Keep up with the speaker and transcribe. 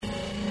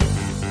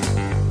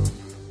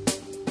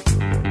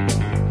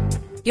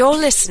You're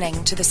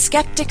listening to the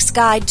Skeptics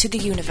Guide to the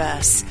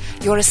Universe,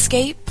 your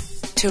escape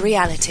to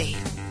reality.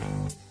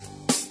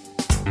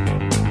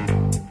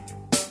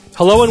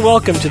 Hello and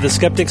welcome to the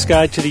Skeptics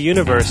Guide to the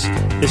Universe.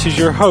 This is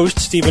your host,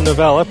 Stephen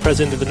Novella,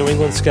 President of the New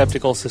England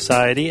Skeptical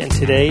Society, and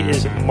today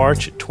is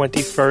March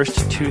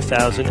 21st,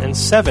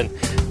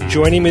 2007.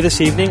 Joining me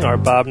this evening are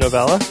Bob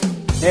Novella.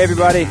 Hey,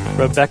 everybody.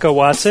 Rebecca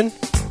Watson.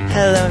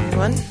 Hello,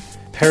 everyone.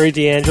 Perry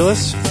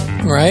DeAngelis.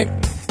 Right.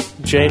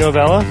 Jay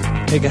Novella.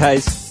 Hey,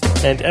 guys.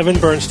 And Evan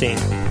Bernstein.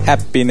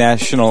 Happy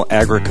National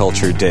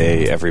Agriculture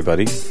Day,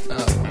 everybody.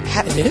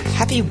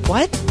 Happy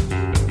what?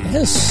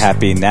 Yes.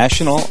 Happy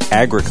National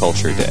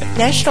Agriculture Day.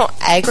 National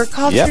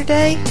Agriculture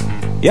Day?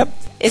 Yep.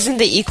 Isn't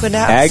the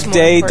equinox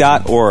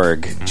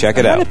Agday.org. Check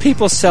it out. How do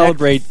people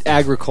celebrate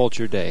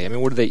Agriculture Day? I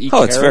mean, what do they eat?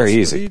 Oh, it's very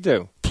easy. What do you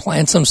do?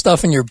 Plant some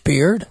stuff in your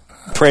beard?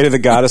 Pray to the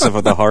goddess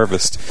of the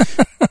harvest.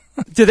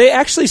 Do they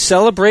actually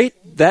celebrate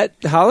that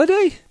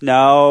holiday?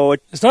 No.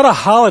 It's not a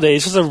holiday,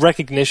 it's just a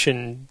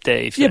recognition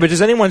day. Yeah, but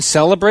does anyone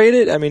celebrate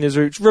it? I mean,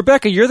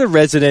 Rebecca, you're the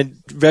resident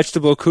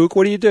vegetable kook.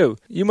 What do?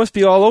 You must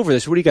be all over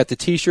this. What do you got? The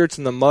T-shirts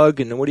and the mug,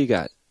 and what do you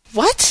got?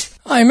 What?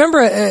 I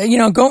remember,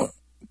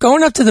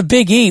 going up to the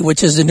Big E,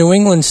 which is the New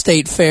England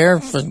State Fair,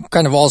 for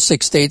kind of all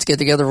 6 states get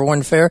together for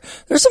one fair.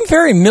 There's some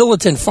very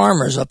militant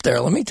farmers up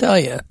there, let me tell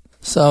you.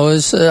 So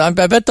I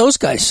bet those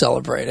guys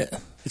celebrate it.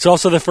 It's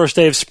also the first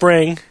day of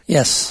spring.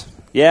 Yes.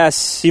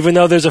 Yes. Even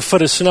though there's a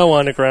foot of snow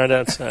on the ground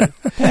outside.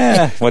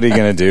 What are you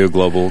going to do?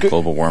 Global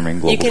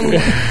warming, global You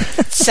can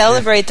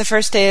celebrate the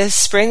first day of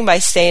spring by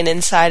staying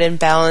inside and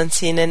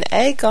balancing an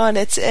egg on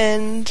its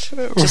end,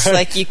 just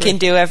like you can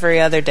do every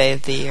other day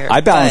of the year.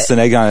 I balanced an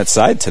egg on its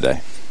side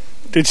today.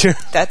 Did you?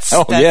 That's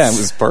yeah, it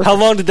was perfect. How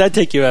long did that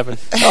take you, Evan?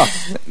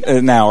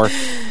 An hour.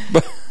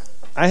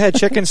 I had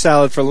chicken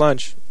salad for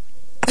lunch.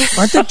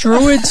 Aren't the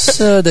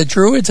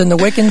Druids and the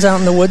Wiccans out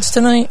in the woods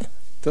tonight?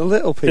 The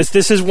little people.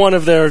 This is one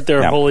of their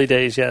holy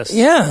days, yes.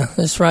 Yeah,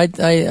 that's right.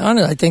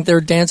 I think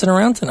they're dancing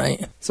around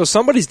tonight. So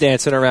somebody's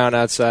dancing around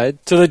outside.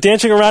 So they're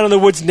dancing around in the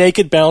woods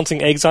naked,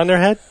 balancing eggs on their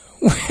head?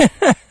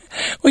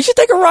 We should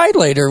take a ride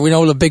later, with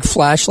a big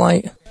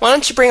flashlight. Why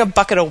don't you bring a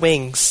bucket of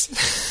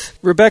wings?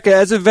 Rebecca,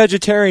 as a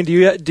vegetarian, do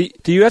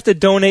you have to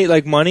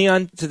donate money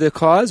to the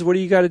cause? What do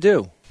you got to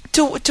do?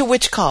 To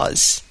which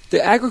cause?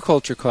 The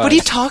agriculture cause. What are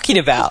you talking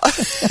about?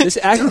 This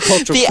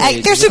agriculture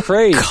craze. There's a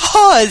craze.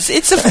 cause.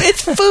 It's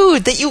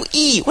food that you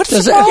eat. What's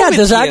wrong with you?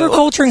 Does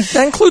agriculture,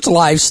 that includes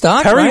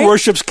livestock, Perry right?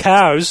 worships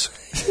cows.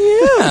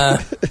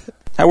 Yeah.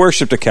 I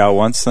worshipped a cow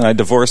once, and I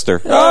divorced her.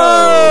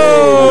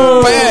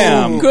 Oh!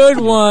 Bam!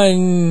 Good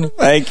one.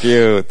 Thank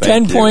you.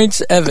 10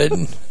 points,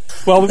 Evan.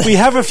 Well, we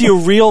have a few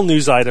real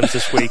news items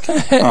this week.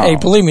 Hey,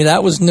 believe me,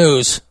 that was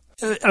news.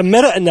 A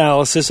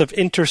meta-analysis of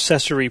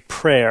intercessory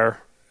prayer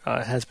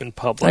has been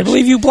published. I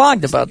believe you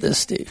blogged about this,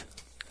 Steve.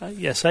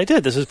 Yes, I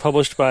did. This is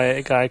published by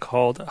a guy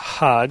called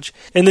Hodge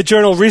in the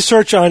journal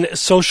Research on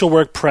Social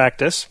Work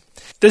Practice.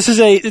 This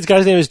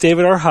guy's name is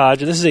David R.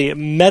 Hodge, and this is a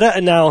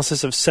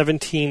meta-analysis of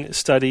 17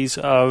 studies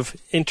of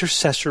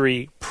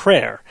intercessory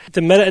prayer.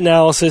 The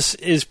meta-analysis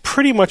is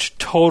pretty much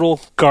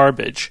total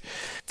garbage.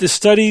 The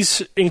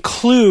studies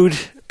include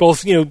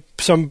both,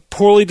 some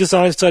poorly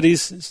designed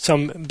studies,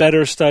 some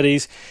better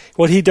studies.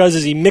 What he does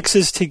is he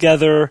mixes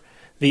together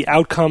the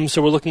outcomes.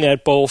 So we're looking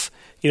at both,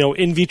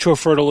 in vitro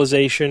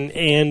fertilization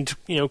and,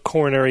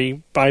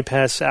 coronary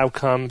bypass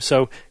outcome.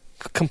 So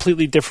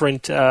completely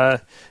different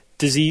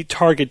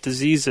target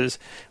diseases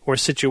or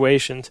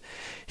situations.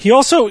 He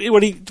also,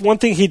 one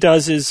thing he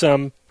does is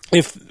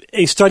if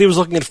a study was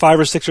looking at 5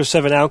 or 6 or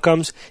 7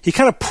 outcomes, he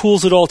kind of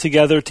pools it all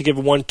together to give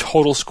one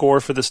total score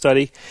for the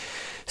study.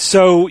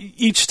 So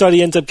each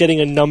study ends up getting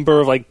a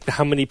number of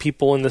how many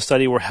people in the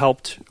study were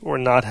helped or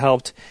not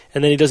helped,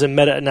 and then he does a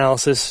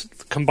meta-analysis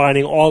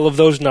combining all of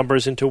those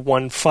numbers into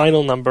one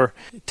final number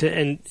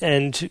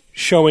and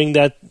showing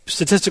that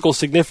statistical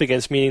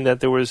significance, meaning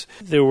that there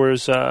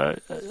was a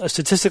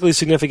statistically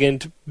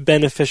significant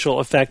beneficial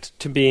effect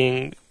to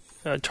being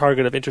a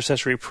target of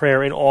intercessory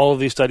prayer in all of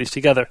these studies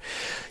together.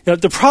 Now,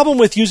 the problem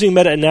with using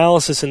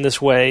meta-analysis in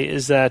this way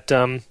is that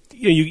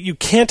you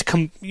can't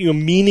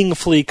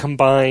meaningfully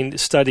combine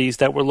studies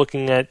that were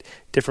looking at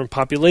different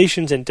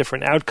populations and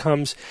different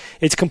outcomes.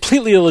 It's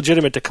completely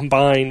illegitimate to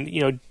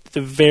combine the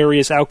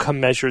various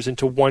outcome measures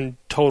into one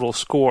total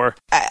score.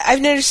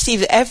 I've noticed,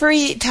 Steve,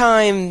 every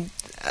time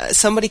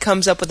somebody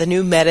comes up with a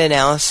new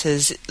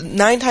meta-analysis,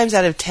 9 times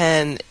out of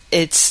 10,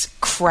 it's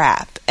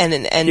crap. And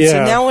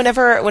so now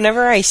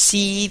whenever I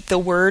see the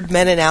word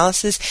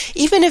meta-analysis,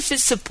 even if it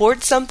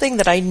supports something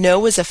that I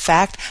know is a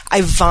fact,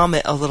 I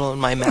vomit a little in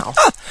my mouth.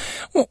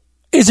 Well,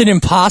 is it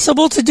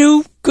impossible to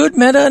do good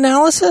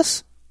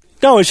meta-analysis?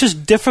 No, it's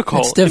just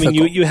difficult. It's difficult. I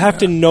mean, you have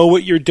to know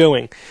what you're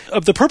doing.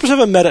 The purpose of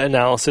a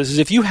meta-analysis is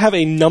if you have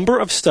a number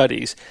of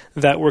studies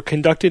that were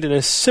conducted in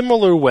a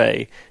similar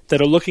way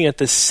that are looking at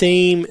the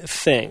same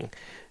thing,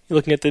 you're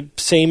looking at the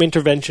same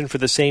intervention for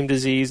the same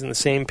disease and the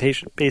same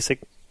basic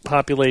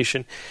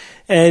population,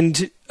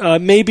 and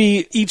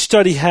maybe each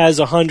study has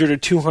 100 or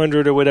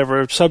 200 or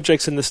whatever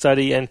subjects in the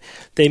study, and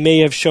they may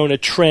have shown a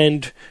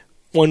trend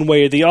one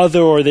way or the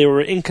other, or they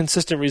were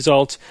inconsistent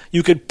results,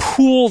 you could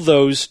pool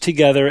those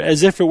together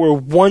as if it were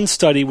one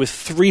study with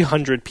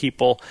 300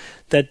 people,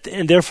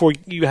 and therefore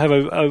you have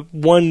a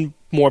one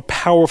more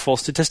powerful,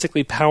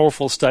 statistically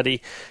powerful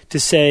study to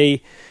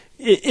say,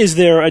 is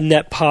there a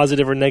net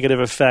positive or negative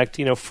effect,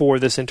 for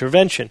this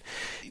intervention?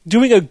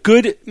 Doing a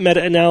good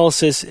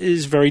meta-analysis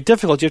is very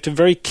difficult. You have to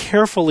very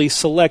carefully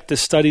select the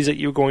studies that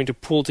you're going to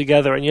pool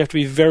together, and you have to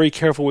be very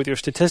careful with your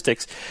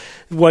statistics.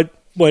 What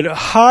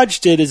Hodge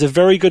did is a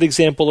very good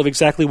example of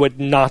exactly what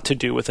not to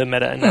do with a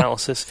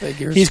meta-analysis.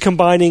 He's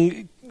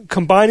combining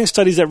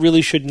studies that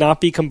really should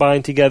not be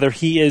combined together.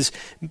 He is,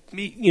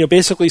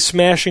 basically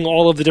smashing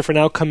all of the different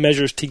outcome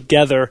measures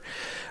together.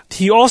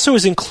 He also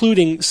is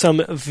including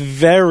some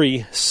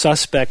very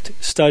suspect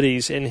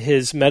studies in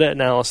his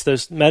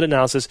meta-analysis,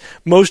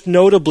 most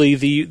notably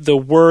the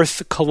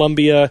Worth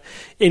Columbia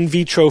in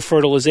vitro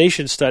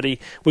fertilization study,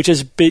 which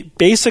has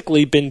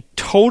basically been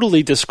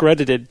totally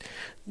discredited.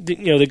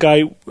 The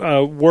guy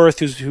Worth,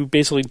 who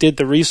basically did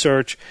the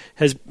research,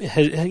 has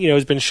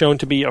been shown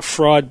to be a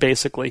fraud,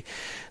 basically.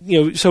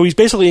 So he's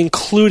basically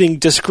including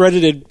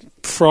discredited,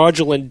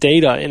 fraudulent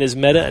data in his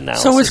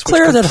meta-analysis. So it's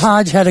clear that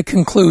Hodge had a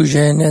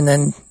conclusion and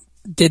then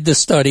did the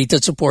study to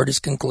support his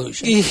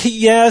conclusion.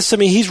 Yes, I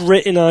mean, he's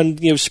written on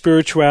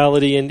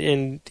spirituality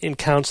and in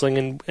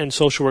counseling and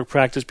social work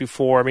practice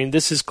before. I mean,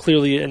 this is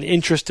clearly an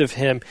interest of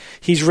him.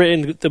 He's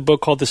written the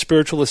book called The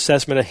Spiritual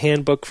Assessment, a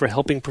handbook for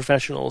helping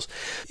professionals.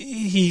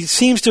 He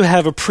seems to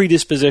have a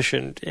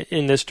predisposition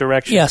in this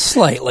direction. Yeah,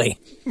 slightly.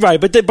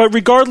 Right, but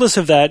regardless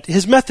of that,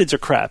 his methods are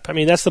crap. I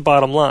mean, that's the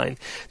bottom line.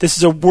 This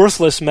is a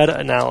worthless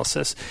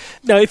meta-analysis.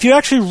 Now, if you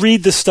actually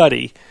read the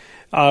study,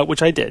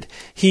 which I did,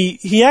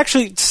 he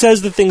actually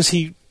says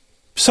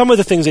some of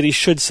the things that he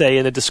should say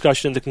in the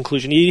discussion and the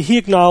conclusion. He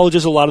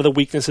acknowledges a lot of the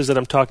weaknesses that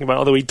I'm talking about,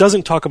 although he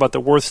doesn't talk about the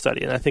Worth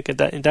study, and I think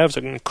that was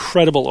an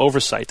incredible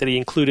oversight that he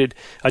included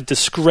a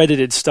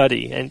discredited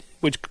study, and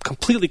which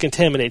completely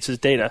contaminates his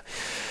data.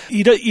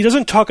 He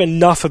doesn't talk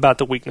enough about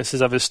the weaknesses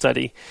of his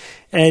study,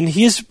 and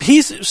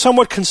he's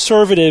somewhat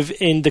conservative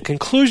in the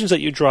conclusions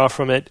that you draw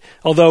from it,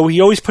 although he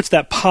always puts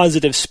that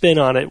positive spin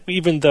on it,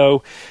 even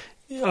though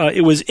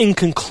it was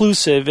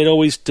inconclusive. It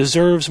always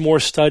deserves more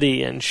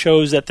study and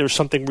shows that there's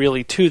something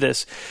really to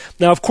this.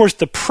 Now, of course,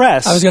 the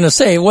press... I was going to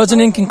say, it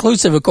wasn't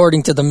inconclusive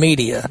according to the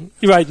media.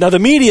 Right. Now, the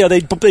media, they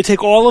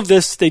take all of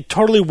this, they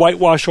totally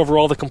whitewash over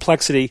all the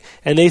complexity,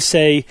 and they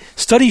say,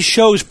 study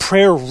shows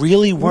prayer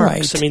really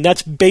works. Right. I mean,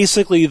 that's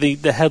basically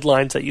the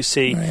headlines that you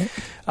see.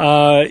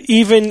 Right.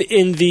 Even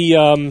in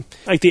the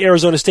the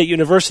Arizona State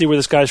University, where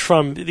this guy's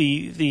from,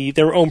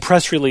 their own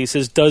press release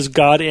is, "Does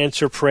God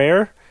answer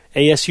prayer?"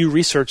 ASU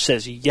research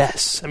says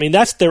yes. I mean,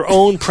 that's their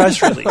own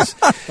press release.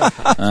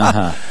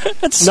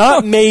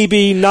 Not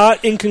maybe,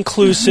 not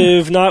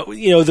inconclusive, not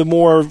the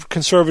more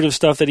conservative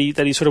stuff that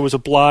he sort of was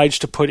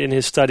obliged to put in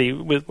his study.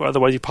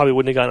 Otherwise, he probably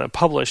wouldn't have gotten it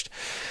published.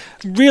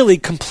 Really,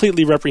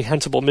 completely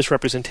reprehensible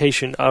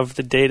misrepresentation of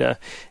the data.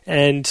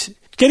 And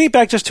getting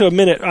back just to a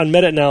minute on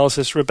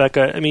meta-analysis,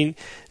 Rebecca, I mean,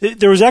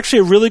 there was actually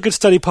a really good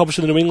study published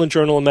in the New England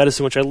Journal of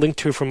Medicine, which I linked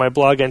to from my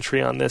blog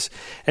entry on this.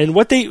 And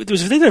they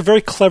did a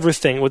very clever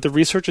thing. What the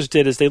researchers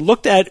did is they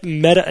looked at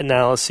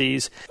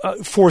meta-analyses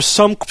for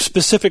some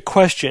specific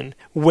question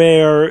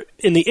where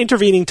in the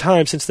intervening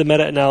time since the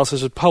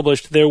meta-analysis was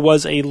published, there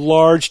was a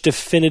large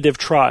definitive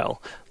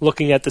trial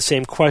looking at the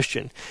same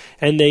question.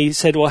 And they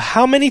said, well,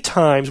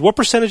 what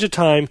percentage of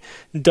time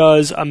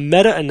does a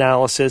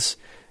meta-analysis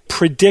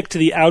predict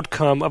the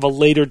outcome of a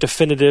later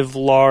definitive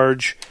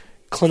large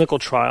clinical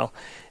trial?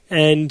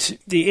 And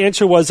the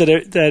answer was that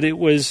it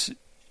was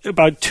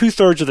about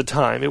 2/3 of the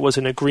time it was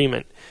an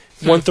agreement.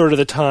 1/3 of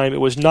the time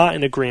it was not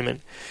an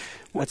agreement.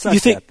 That's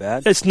not that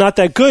bad. It's not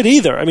that good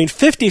either. I mean,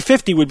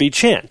 50-50 would be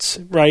chance,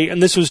 right?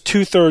 And this was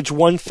 2/3,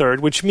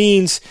 1/3, which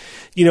means,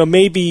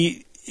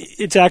 maybe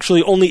it's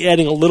actually only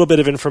adding a little bit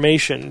of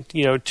information,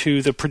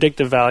 to the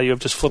predictive value of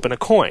just flipping a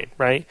coin,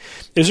 right?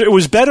 It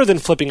was better than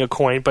flipping a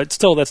coin, but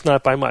still, that's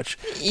not by much.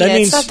 That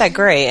means it's not that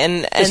great.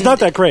 And it's not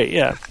that great,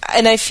 yeah.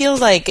 And I feel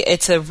like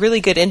it's a really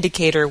good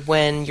indicator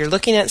when you're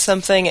looking at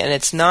something and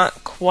it's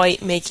not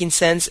quite making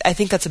sense. I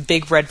think that's a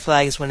big red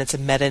flag is when it's a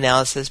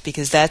meta-analysis,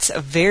 because that's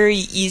a very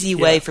easy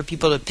way for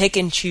people to pick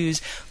and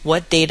choose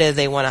what data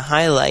they want to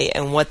highlight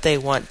and what they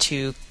want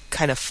to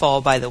kind of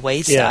fall by the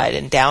wayside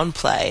and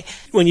downplay.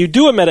 When you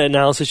do a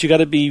meta-analysis, you got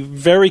to be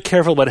very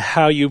careful about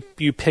how you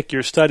pick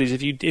your studies.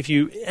 If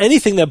you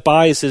anything that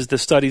biases the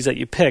studies that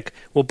you pick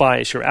will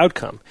bias your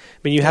outcome. I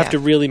mean, you have to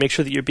really make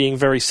sure that you're being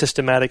very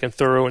systematic and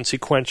thorough and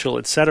sequential,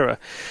 etc.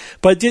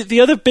 But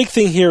the other big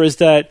thing here is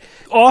that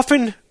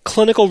often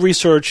clinical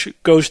research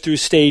goes through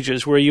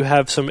stages where you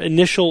have some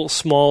initial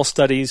small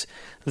studies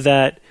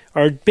that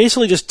are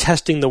basically just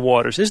testing the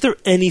waters. Is there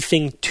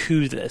anything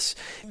to this?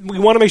 We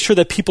want to make sure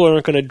that people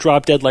aren't going to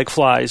drop dead like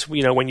flies,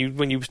 when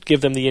you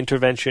give them the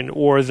intervention,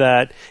 or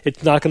that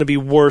it's not going to be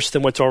worse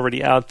than what's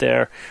already out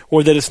there,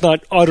 or that it's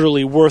not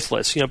utterly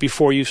worthless,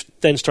 before you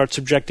then start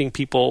subjecting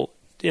people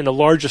in a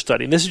larger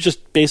study. And this is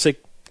just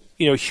basic,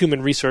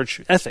 human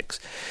research ethics.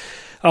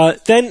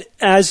 Then,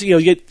 as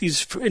you get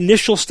these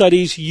initial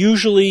studies,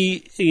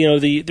 usually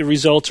the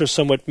results are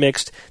somewhat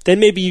mixed. Then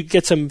maybe you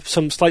get some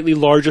slightly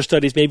larger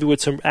studies, maybe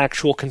with some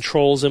actual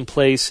controls in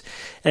place.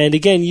 And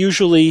again,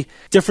 usually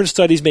different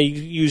studies may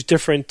use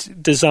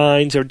different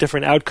designs or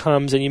different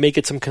outcomes, and you may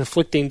get some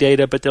conflicting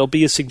data, but there'll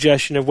be a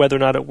suggestion of whether or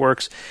not it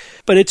works.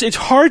 But it's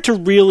hard to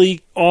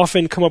really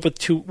often come up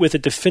with a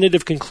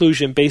definitive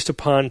conclusion based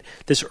upon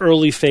this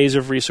early phase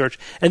of research.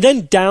 And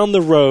then down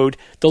the road,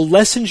 the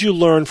lessons you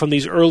learn from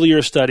these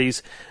earlier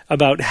studies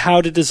about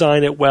how to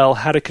design it well,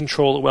 how to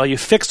control it well, you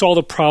fix all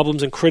the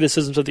problems and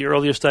criticisms of the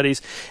earlier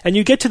studies, and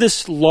you get to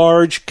this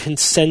large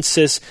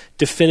consensus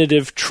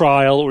definitive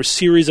trial or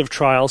series of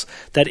trials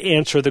that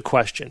answer the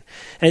question.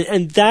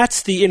 And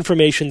that's the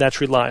information that's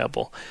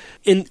reliable.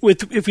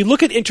 If we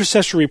look at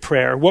intercessory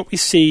prayer, what we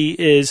see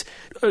is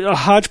a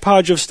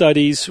hodgepodge of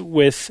studies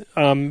with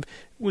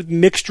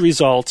mixed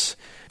results,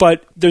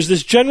 but there's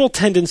this general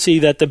tendency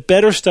that the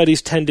better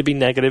studies tend to be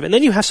negative, and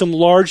then you have some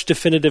large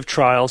definitive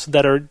trials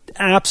that are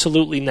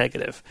absolutely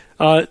negative.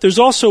 There's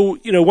also,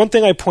 one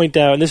thing I point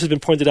out, and this has been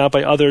pointed out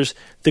by others,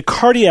 the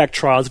cardiac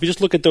trials. If you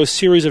just look at those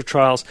series of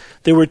trials,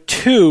 there were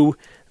 2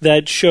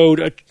 that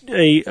showed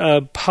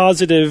a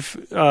positive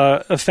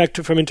effect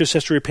from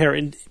intercessory prayer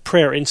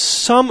in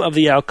some of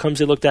the outcomes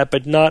they looked at,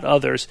 but not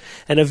others.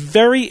 And a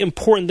very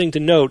important thing to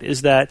note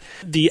is that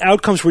the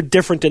outcomes were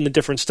different in the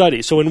different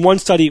studies. So in one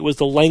study, it was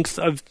the length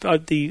of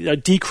the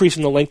decrease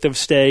in the length of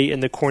stay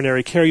in the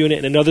coronary care unit.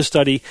 In another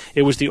study,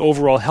 it was the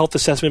overall health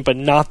assessment, but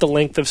not the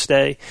length of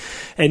stay.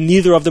 And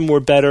neither of them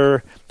were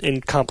better in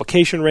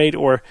complication rate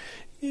or...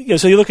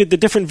 so you look at the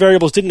different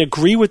variables didn't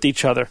agree with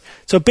each other.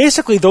 So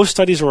basically those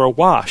studies are a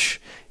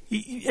wash.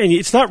 And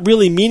it's not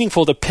really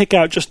meaningful to pick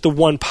out just the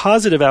one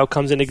positive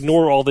outcomes and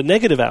ignore all the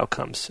negative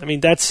outcomes. I mean,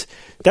 that's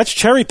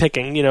cherry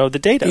picking, the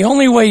data. The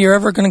only way you're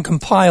ever going to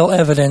compile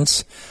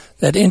evidence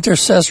that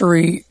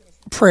intercessory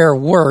prayer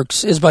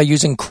works is by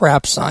using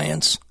crap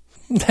science.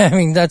 I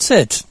mean, that's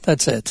it.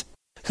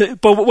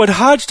 But what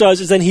Hodge does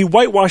is then he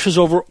whitewashes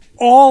over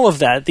all of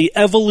that, the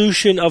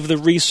evolution of the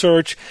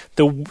research,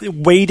 the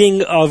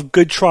weighting of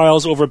good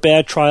trials over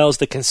bad trials,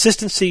 the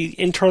consistency,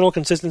 internal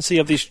consistency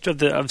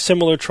of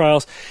similar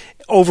trials,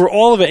 over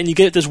all of it, and you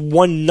get this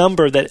one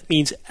number that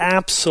means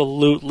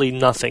absolutely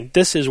nothing.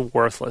 This is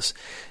worthless.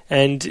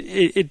 And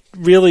it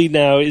really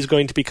now is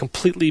being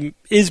completely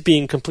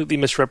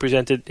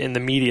misrepresented in the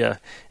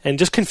media and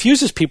just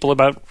confuses people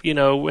about,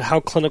 how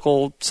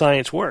clinical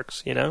science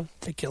works,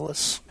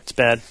 Ridiculous. It's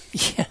bad.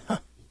 Yeah.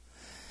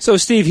 So,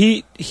 Steve,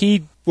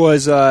 he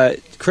was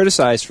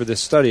criticized for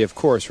this study, of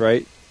course,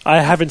 right?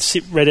 I haven't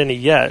read any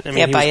yet. I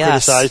mean, he was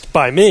criticized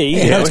by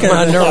me. Yeah,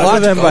 a lot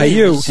of them by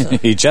you.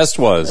 He just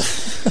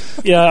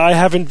was. Yeah, I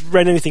haven't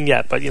read anything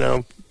yet, but,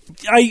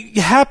 I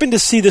happened to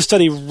see the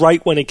study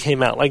right when it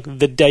came out, like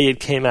the day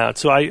it came out.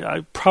 So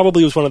I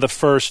probably was one of the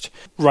first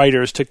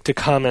writers to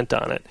comment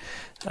on it.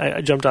 I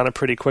jumped on it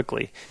pretty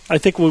quickly. I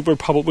think we're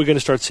going to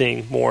start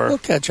seeing more, we'll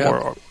catch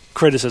up. More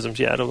criticisms.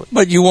 Yeah,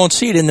 but you won't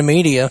see it in the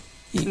media.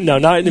 No,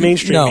 not in the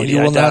mainstream media. No,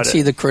 you will not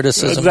see the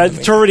criticism.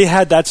 It's already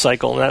had that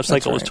cycle, and that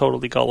cycle was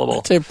totally gullible.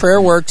 That's it.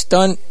 Prayer works.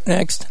 Done.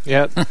 Next.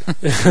 Yep.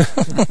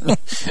 The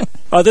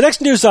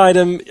next news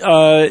item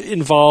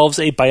involves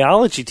a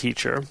biology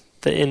teacher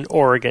in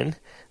Oregon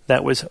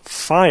that was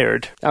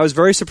fired. I was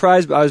very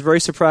surprised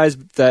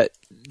that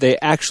they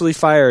actually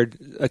fired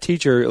a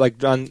teacher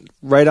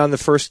right on the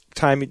first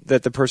time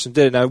that the person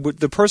did it. Now,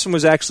 the person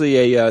was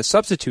actually a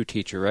substitute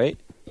teacher, right?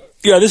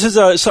 Yeah, this is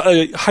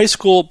a high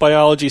school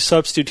biology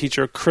substitute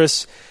teacher,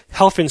 Chris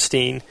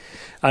Helfenstein.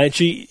 And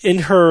she, in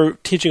her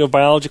teaching of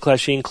biology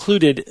class, she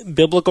included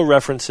biblical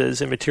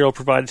references and material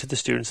provided to the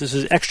students. This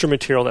is extra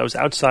material that was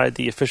outside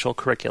the official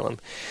curriculum.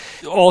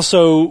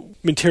 Also,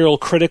 material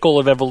critical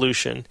of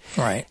evolution.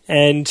 Right.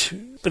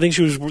 And I think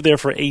she was there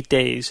for 8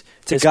 days.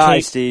 It's a guy,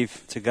 Steve.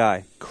 It's a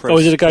guy. Chris. Oh,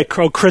 is it a guy?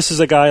 Oh, Chris is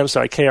a guy. I'm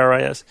sorry,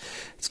 K-R-I-S.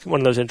 It's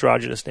one of those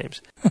androgynous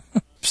names.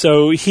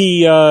 So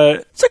he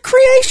it's a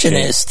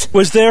creationist.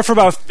 Was there for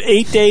about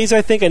 8 days,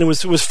 I think, and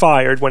was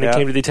fired when it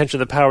came to the attention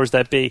of the powers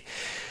that be.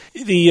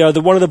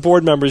 The one of the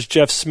board members,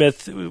 Jeff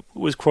Smith,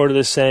 was quoted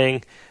as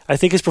saying, "I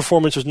think his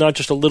performance was not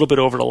just a little bit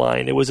over the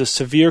line. It was a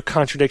severe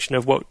contradiction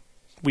of what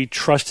we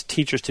trust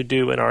teachers to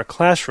do in our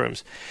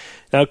classrooms."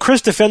 Now,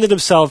 Chris defended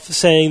himself,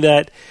 saying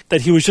that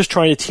he was just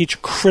trying to teach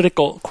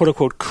critical,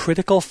 quote-unquote,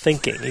 critical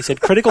thinking. He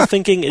said, critical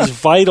thinking is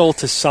vital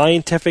to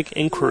scientific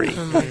inquiry.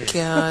 Oh, my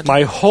God.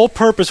 My whole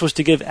purpose was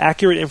to give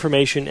accurate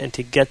information and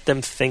to get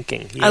them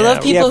thinking. I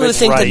love people who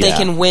think that they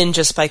can win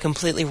just by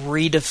completely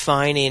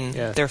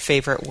redefining their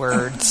favorite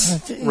words.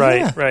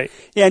 Right.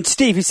 Yeah, and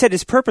Steve, he said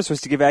his purpose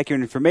was to give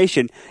accurate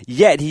information,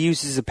 yet he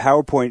uses a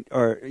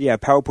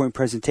PowerPoint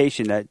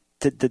presentation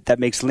that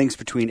makes links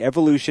between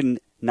evolution,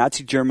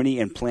 Nazi Germany,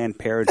 and Planned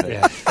Parenthood.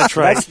 Yeah, that's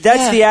right.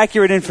 That's the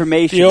accurate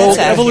information. The old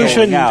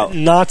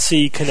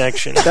evolution-Nazi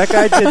connection. That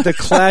guy did the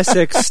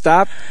classic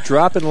stop,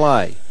 drop, and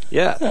lie.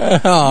 Yeah.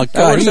 Oh, God.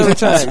 That works every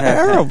time.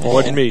 Terrible.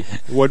 It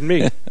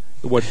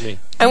wasn't me.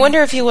 I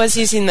wonder if he was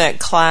using that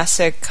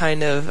classic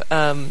kind of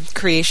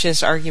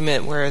creationist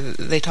argument where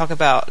they talk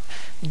about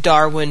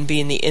Darwin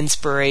being the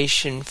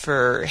inspiration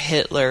for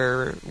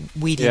Hitler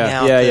weeding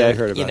out. Yeah, I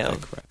heard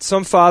about that.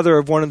 Some father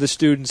of one of the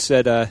students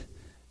said,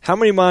 "How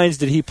many minds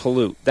did he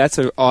pollute?" That's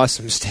an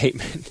awesome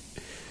statement.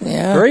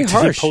 Yeah, very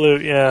harsh.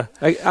 Pollute, yeah.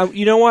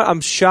 You know what?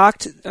 I'm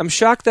shocked. I'm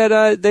shocked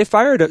that they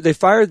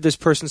fired this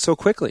person so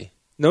quickly.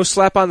 No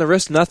slap on the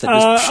wrist, nothing.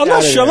 I'm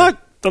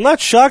not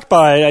shocked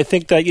by it. I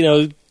think that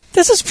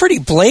this is pretty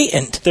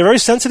blatant. They're very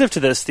sensitive to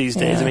this these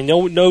days. Yeah. I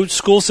mean, no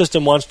school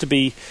system wants to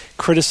be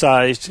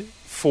criticized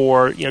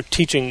for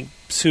teaching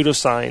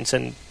pseudoscience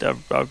and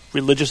a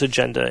religious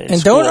agenda in and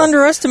school. Don't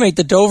underestimate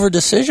the Dover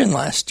decision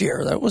last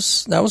year. That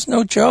was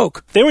no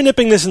joke. They were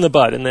nipping this in the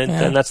bud, and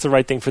that's the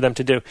right thing for them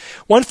to do.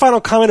 One final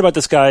comment about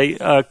this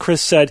guy.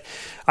 Chris said,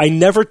 "I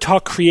never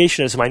taught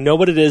creationism. I know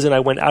what it is, and I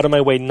went out of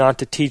my way not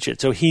to teach it."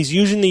 So he's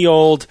using the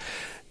old,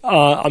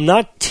 I'm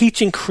not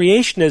teaching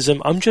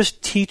creationism, I'm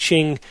just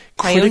teaching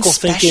critical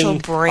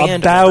thinking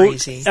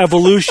about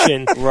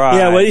evolution. Right.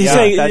 Yeah, well, he's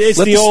saying it's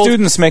let the the old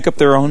students make up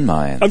their own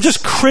minds. I'm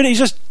just he's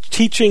just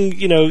teaching,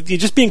 you're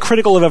just being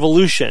critical of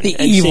evolution. The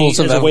and evils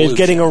seeing of as a way of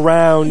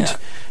evolution.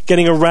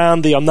 getting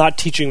around the I'm not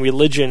teaching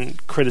religion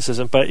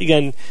criticism. But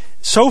again,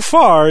 so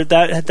far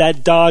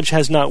that dodge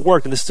has not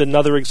worked, and this is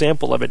another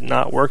example of it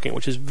not working,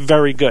 which is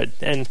very good.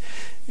 And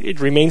it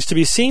remains to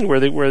be seen where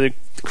the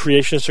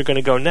creationists are going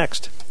to go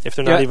next, if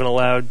they're not even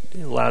allowed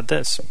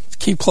this.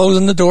 Keep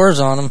closing the doors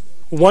on them.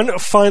 One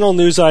final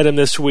news item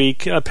this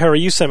week, Perry,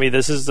 you sent me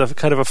this. This is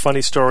kind of a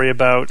funny story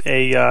about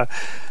the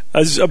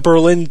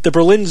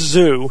Berlin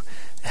Zoo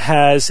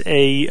has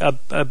a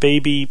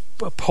baby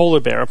polar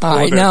bear. All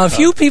right, now, if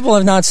you people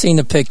have not seen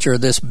a picture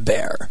of this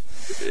bear,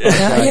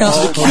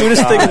 the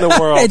cutest thing in the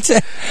world.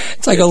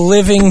 It's like a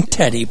living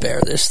teddy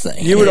bear, this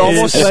thing. You would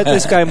almost let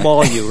this guy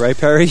maul you, right,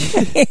 Perry?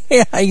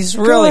 Yeah, he's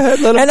really... Go ahead,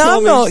 let him and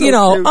kill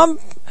me, I'm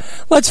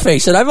let's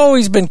face it, I've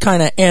always been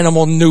kind of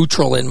animal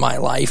neutral in my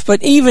life,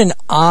 but even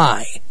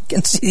I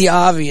can see the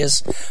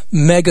obvious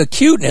mega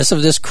cuteness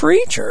of this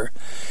creature.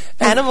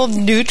 Animal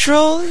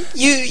neutral?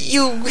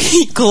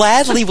 You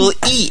gladly will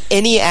eat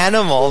any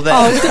animal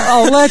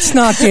that... let's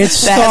not get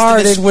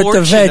started with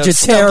the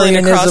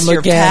vegetarianism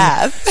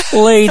again.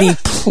 Lady,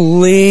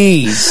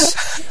 please.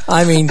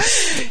 I mean...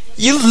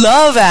 You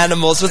love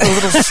animals with a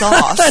little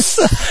sauce.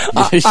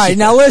 All right,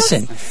 now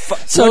listen.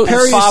 So what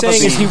Perry is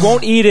saying is he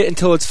won't eat it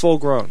until it's full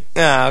grown.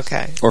 Oh,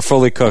 okay. Or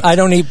fully cooked. I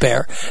don't eat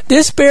bear.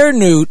 This bear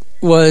newt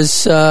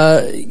was, he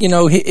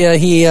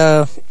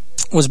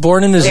was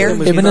born in the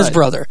zoo, him and his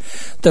brother.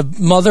 The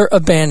mother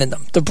abandoned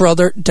them. The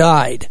brother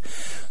died.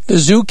 The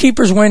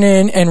zookeepers went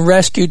in and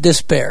rescued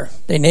this bear.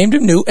 They named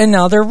him Newt, and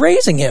now they're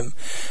raising him.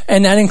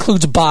 And that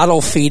includes bottle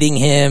feeding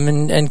him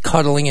and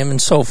cuddling him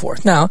and so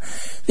forth. Now,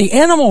 the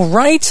animal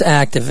rights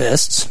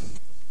activists,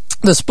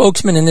 the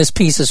spokesman in this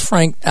piece is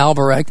Frank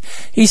Albrecht.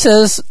 He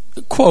says,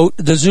 quote,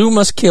 "The zoo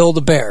must kill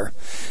the bear.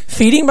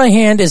 Feeding by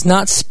hand is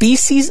not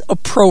species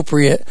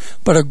appropriate,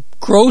 but a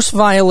gross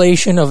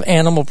violation of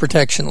animal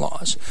protection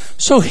laws."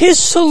 So his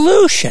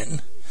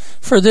solution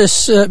for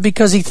this,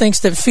 because he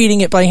thinks that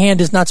feeding it by hand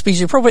is not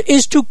species appropriate,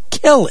 is to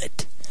kill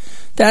it.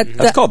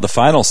 That's called the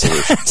final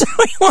solution. That's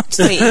how he wants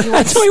to.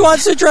 That's how he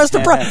wants to address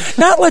the problem.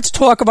 Not let's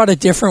talk about a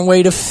different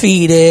way to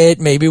feed it.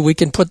 Maybe we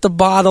can put the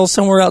bottle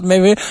somewhere else.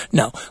 Maybe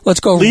no.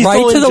 Let's go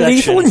right to the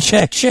lethal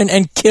injection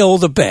and kill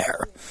the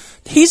bear.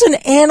 He's an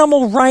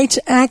animal rights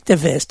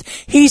activist.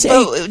 He's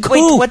a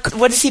kook.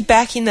 What is he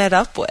backing that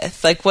up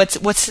with? Like, what's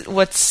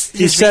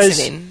his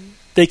reasoning?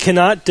 They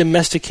cannot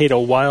domesticate a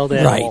wild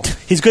animal. Right.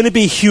 He's going to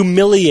be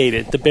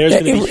humiliated. The bear's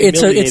going to be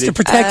humiliated. It's to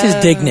protect his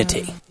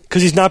dignity.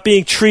 Because he's not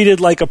being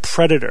treated like a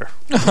predator.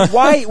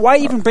 Why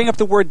even bring up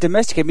the word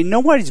domesticate? I mean,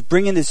 nobody's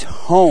bringing this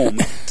home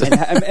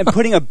and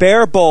putting a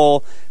bear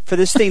bowl for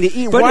this thing to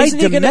eat. But why isn't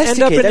he going to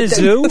end up in a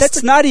zoo?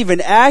 That's not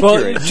even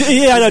accurate.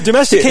 Well,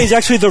 domesticate is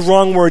actually the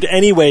wrong word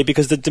anyway,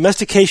 because the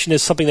domestication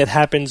is something that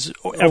happens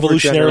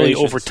evolutionarily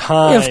over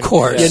time. Yeah, of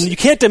course. And you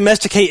can't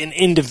domesticate an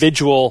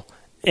individual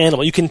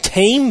animal. You can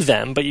tame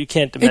them, but you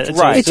can't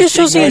domesticate. It just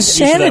shows the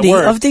insanity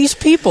of these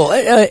people.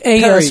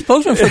 A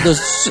spokesman for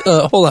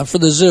the for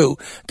the zoo,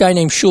 a guy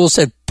named Schul,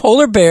 said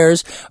polar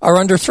bears are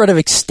under threat of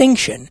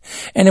extinction,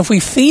 and if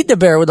we feed the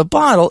bear with a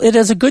bottle, it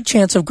has a good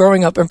chance of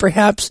growing up and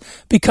perhaps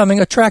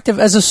becoming attractive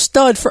as a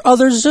stud for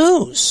other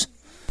zoos.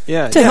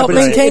 Yeah, to help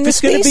maintain the species. If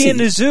it's going to be in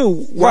the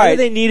zoo, why do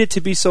they need it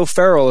to be so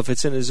feral if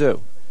it's in a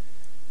zoo?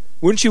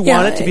 Wouldn't you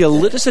want it to be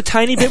just a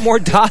tiny bit more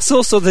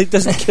docile so that it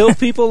doesn't kill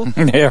people?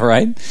 Yeah,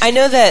 right. I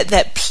know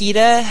that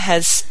PETA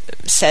has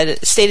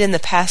stated in the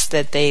past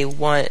that they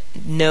want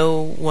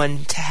no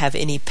one to have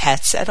any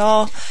pets at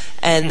all,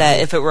 and that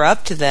if it were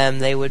up to them,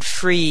 they would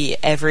free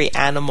every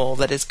animal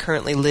that is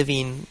currently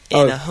living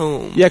in a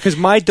home. Yeah, because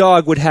my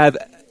dog would have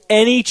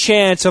any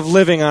chance of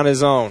living on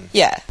his own.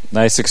 Yeah.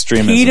 Nice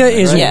extremism. PETA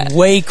is Yeah.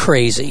 way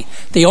crazy.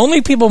 The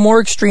only people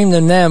more extreme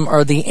than them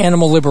are the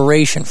Animal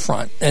Liberation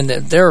Front, and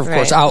they're of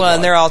course outlawed. Well,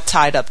 and they're all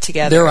tied up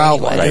together. They're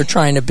anyway. outlawed. They're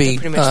trying to be.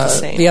 They're pretty much the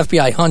same. The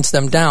FBI hunts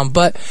them down,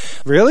 but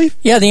Really?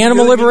 yeah, the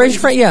Animal Liberation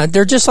Front. Yeah,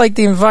 they're just like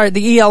the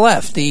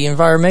ELF, the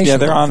Environmental. Yeah,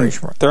 they're on Liberation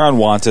Front. they're on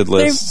wanted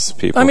lists.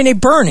 People. I mean, they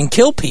burn and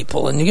kill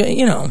people, and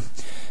you know,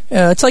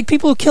 it's like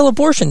people who kill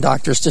abortion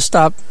doctors to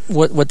stop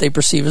what they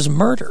perceive as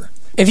murder.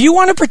 If you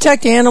want to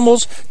protect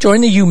animals, join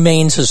the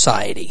Humane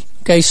Society.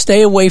 Okay,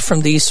 stay away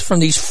from these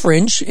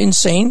fringe,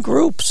 insane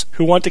groups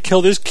who want to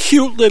kill this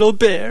cute little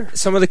bear.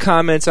 Some of the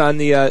comments on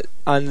the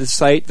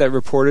site that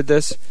reported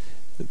this,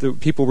 the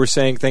people were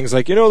saying things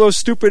like, those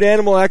stupid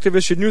animal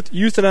activists should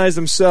euthanize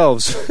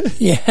themselves.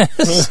 Yes,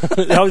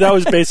 that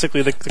was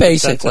basically the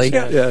basically.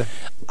 consensus, Yeah.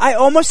 I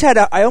almost had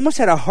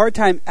a hard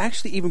time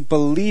actually even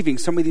believing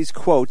some of these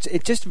quotes.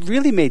 It just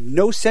really made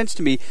no sense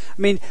to me.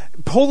 I mean,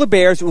 polar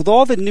bears, with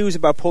all the news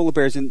about polar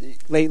bears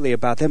lately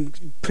about them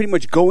pretty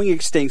much going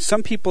extinct,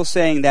 some people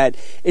saying that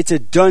it's a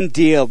done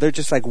deal. They're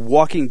just like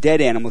walking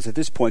dead animals at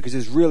this point because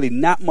there's really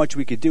not much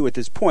we could do at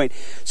this point.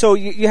 So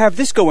you have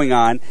this going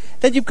on.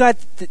 Then you've got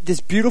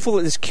this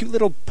cute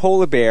little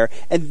polar bear,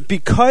 and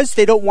because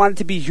they don't want it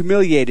to be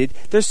humiliated,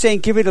 they're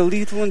saying give it a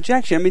lethal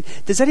injection. I mean,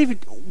 does that even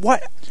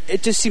what?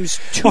 It just seems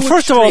too well,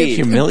 first of all,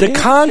 extreme. the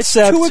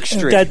concept too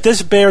extreme. that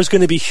this bear is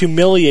going to be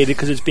humiliated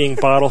because it's being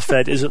bottle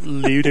fed is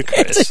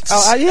ludicrous.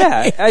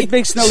 It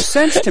makes no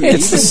sense to me.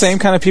 It's the same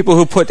kind of people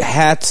who put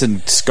hats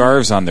and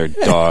scarves on their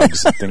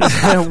dogs and things like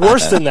that.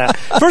 Worse than that.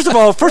 First of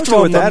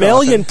all,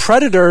 mammalian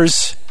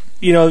predators,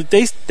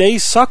 they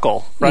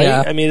suckle, right?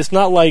 Yeah. I mean, it's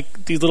not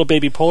like these little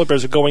baby polar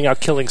bears are going out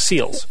killing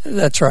seals.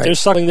 That's right. They're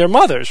suckling their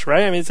mothers,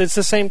 right? I mean, it's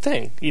the same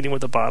thing, eating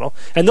with a bottle.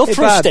 And they'll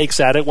throw steaks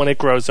at it when it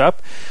grows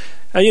up.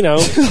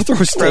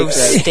 Throw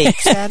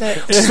steaks at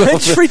it.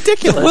 It's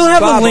ridiculous. We'll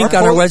have a link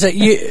on our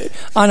website,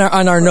 on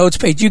our notes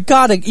page. You've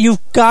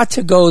got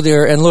to go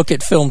there and look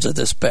at films of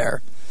this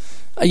bear.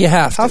 You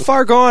have to. How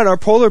far gone are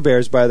polar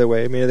bears, by the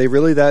way? I mean, are they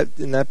really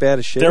in that bad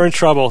a shape? They're in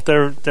trouble.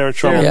 They're in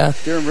trouble.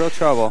 They're in real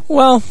trouble.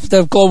 Well,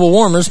 the global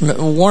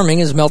warming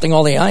is melting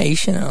all the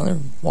ice. They're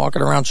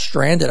walking around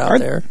stranded out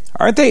there.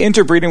 Aren't they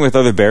interbreeding with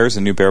other bears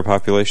and new bear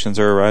populations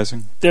are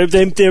arising?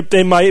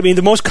 They might. I mean,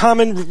 the most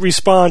common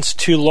response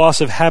to loss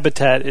of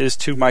habitat is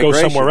to go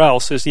somewhere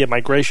else.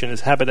 Migration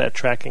is habitat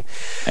tracking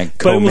and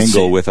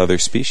commingle with other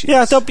species.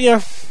 Yeah,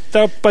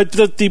 but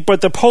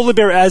the polar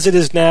bear as it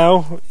is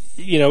now,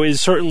 is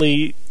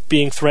certainly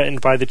being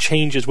threatened by the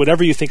changes,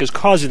 whatever you think is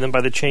causing them,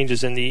 by the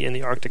changes in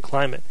the Arctic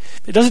climate.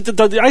 It doesn't.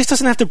 The ice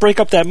doesn't have to break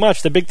up that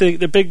much. The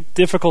big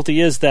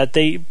difficulty is that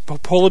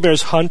polar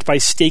bears hunt by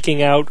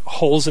staking out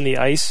holes in the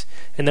ice,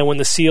 and then when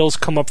the seals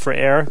come up for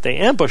air, they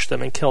ambush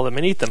them and kill them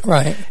and eat them.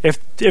 Right. If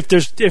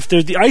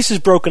the ice is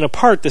broken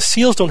apart, the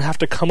seals don't have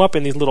to come up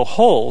in these little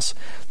holes.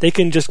 They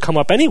can just come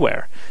up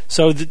anywhere.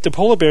 So the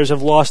polar bears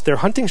have lost their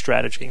hunting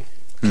strategy.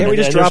 Can't we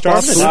just drop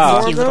off the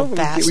food for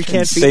them? We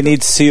can't feed them.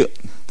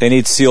 They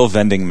need seal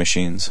vending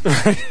machines.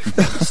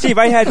 Steve,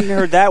 I hadn't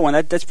heard that one.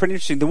 That's pretty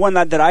interesting. The one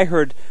that I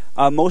heard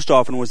most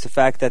often was the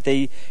fact that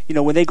they,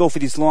 when they go for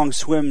these long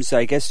swims,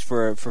 I guess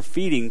for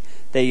feeding,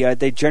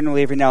 they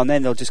generally every now and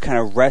then they'll just kind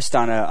of rest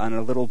on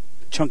a little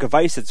chunk of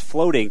ice that's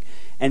floating.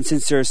 And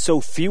since there's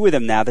so few of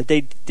them now, that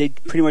they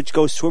pretty much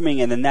go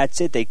swimming and then that's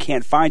it. They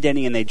can't find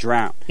any and they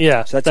drown.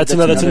 Yeah, so that's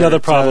another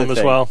problem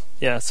as well.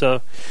 Yeah,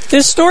 so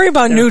this story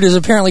about newt is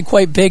apparently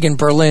quite big in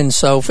Berlin.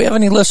 So if we have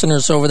any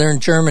listeners over there in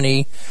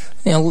Germany,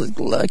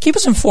 keep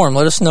us informed.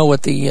 Let us know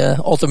what the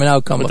ultimate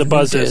outcome of the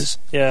buzz newt is.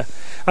 Yeah,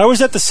 I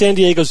was at the San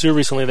Diego Zoo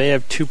recently. They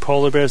have 2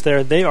 polar bears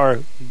there. They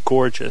are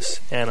gorgeous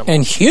animals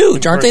and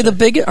huge. Aren't they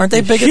bigger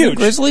than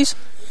grizzlies?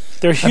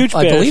 They're huge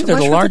bears. I believe they're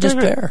the largest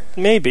bear.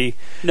 Maybe.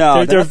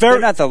 No, they're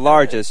not the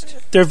largest.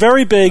 They're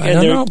very big,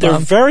 and they're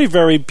Bob. very,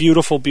 very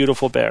beautiful,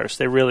 beautiful bears.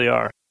 They really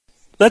are.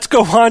 Let's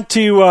go on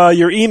to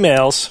your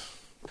emails.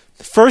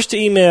 First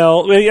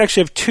email, we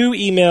actually have 2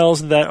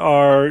 emails that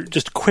are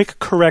just quick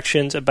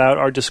corrections about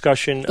our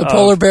discussion. The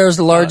polar bear is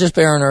the largest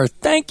bear on Earth.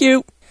 Thank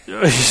you.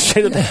 I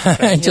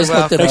just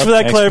looked it Thanks up. for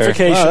that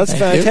clarification. Wow, that's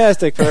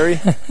fantastic, Perry.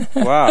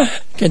 Wow.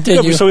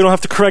 Continue. So we don't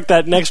have to correct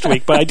that next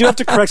week. But I do have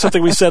to correct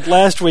something we said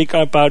last week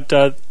about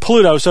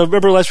Pluto. So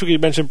remember last week we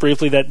mentioned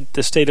briefly that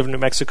the state of New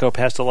Mexico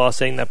passed a law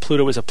saying that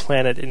Pluto is a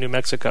planet in New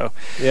Mexico.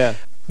 Yeah.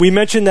 We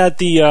mentioned that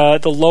the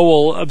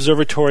Lowell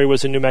Observatory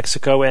was in New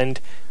Mexico, and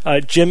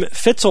Jim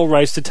Fitzel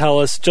writes to tell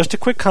us, just a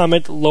quick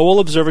comment, Lowell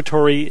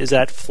Observatory is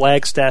at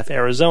Flagstaff,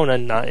 Arizona,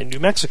 not in New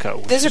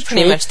Mexico. Those are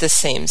pretty much the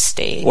same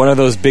state. One of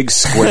those big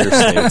square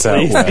states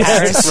out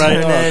west.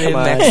 Arizona, New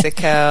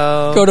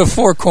Mexico. Go to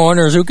Four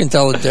Corners. Who can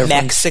tell the difference?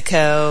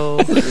 Mexico.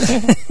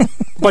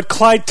 But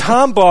Clyde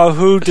Tombaugh,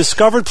 who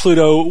discovered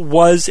Pluto,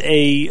 was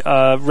a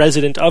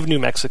resident of New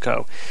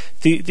Mexico.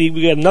 We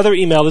got another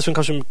email. This one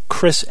comes from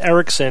Chris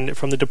Erickson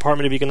from the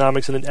Department of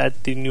Economics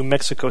at the New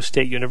Mexico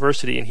State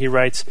University, and he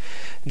writes,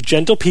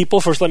 "Gentle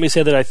people, first let me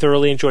say that I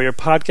thoroughly enjoy your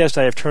podcast.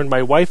 I have turned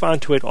my wife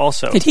onto it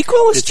also." Did he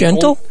call us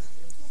gentle?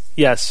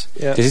 Yes.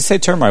 Yeah. Did he say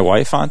turn my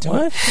wife on to it?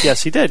 What?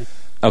 Yes, he did.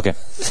 Okay.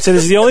 So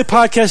this is the only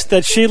podcast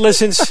that she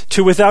listens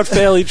to without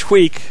fail each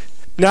week.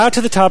 Now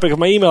to the topic of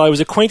my email. I was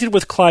acquainted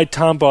with Clyde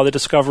Tombaugh, the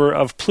discoverer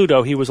of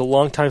Pluto. He was a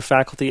longtime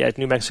faculty at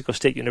New Mexico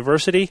State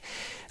University.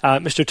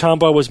 Mr.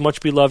 Tombaugh was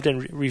much beloved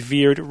and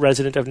revered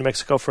resident of New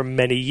Mexico for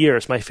many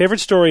years. My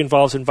favorite story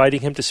involves inviting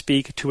him to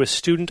speak to a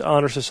student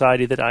honor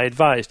society that I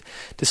advised.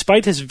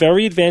 Despite his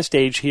very advanced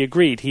age, he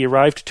agreed. He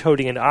arrived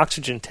toting an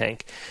oxygen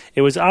tank.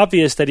 It was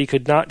obvious that he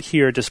could not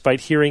hear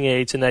despite hearing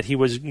aids and that he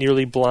was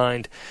nearly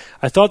blind.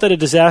 I thought that a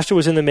disaster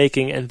was in the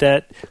making and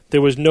that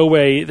there was no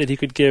way that he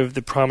could give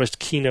the promised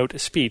keynote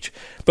speech.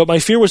 But my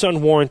fear was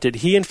unwarranted.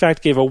 He, in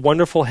fact, gave a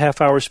wonderful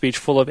half-hour speech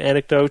full of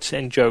anecdotes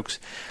and jokes.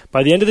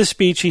 By the end of the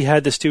speech, he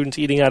had the students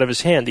eating out of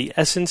his hand. The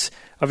essence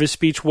of his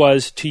speech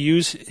was to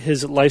use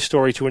his life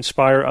story to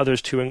inspire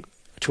others to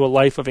a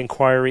life of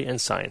inquiry and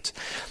science.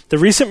 The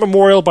recent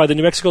memorial by the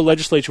New Mexico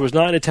legislature was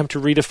not an attempt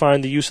to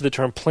redefine the use of the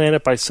term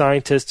planet by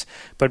scientists,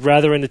 but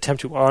rather an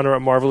attempt to honor a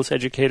marvelous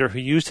educator who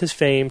used his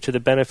fame to the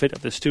benefit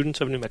of the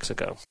students of New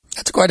Mexico.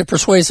 That's quite a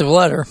persuasive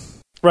letter.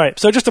 Right.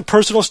 So just a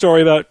personal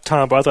story about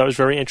Tombaugh. I thought it was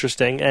very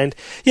interesting. And,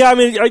 yeah, I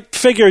mean, I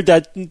figured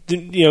that, the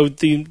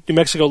New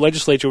Mexico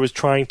legislature was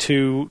trying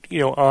to,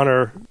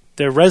 honor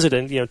their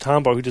resident,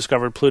 Tombaugh, who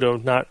discovered Pluto,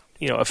 not,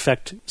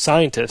 affect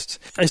scientists.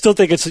 I still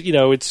think it's,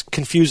 it's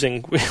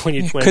confusing when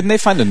you... Couldn't they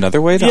find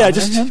another way to honor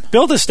just him?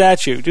 Build a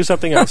statue. Do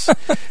something else.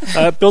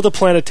 Build a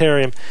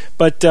planetarium.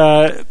 But,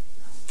 it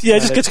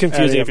just gets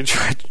confusing if you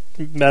try to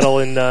meddle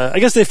in... I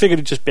guess they figured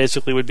it just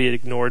basically would be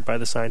ignored by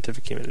the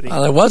scientific community.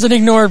 Well, it wasn't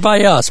ignored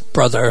by us,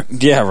 brother.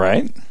 Yeah,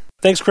 right.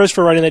 Thanks, Chris,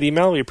 for writing that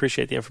email. We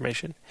appreciate the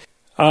information.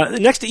 The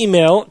next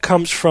email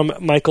comes from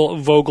Michael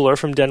Vogler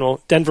from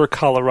Denver,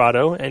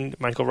 Colorado, and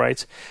Michael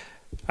writes,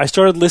 I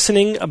started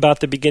listening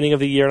about the beginning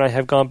of the year, and I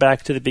have gone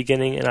back to the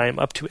beginning, and I am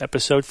up to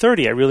episode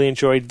 30. I really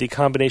enjoyed the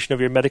combination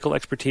of your medical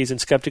expertise and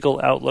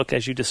skeptical outlook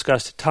as you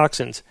discussed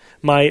toxins.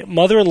 My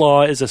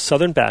mother-in-law is a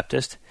Southern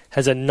Baptist,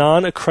 has a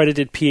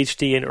non-accredited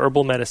PhD in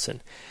herbal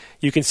medicine.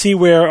 You can see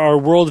where our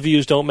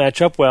worldviews don't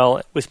match up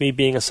well with me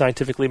being a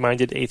scientifically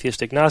minded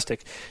atheist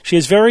agnostic. She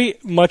is very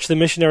much the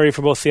missionary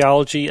for both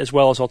theology as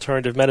well as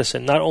alternative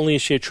medicine. Not only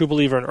is she a true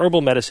believer in herbal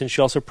medicine,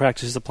 she also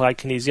practices applied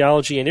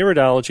kinesiology and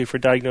iridology for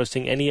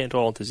diagnosing any and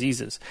all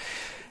diseases.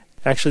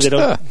 Actually,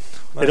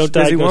 they don't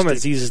diagnose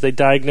diseases, they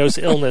diagnose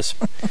illness.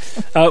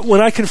 When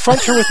I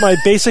confront her with my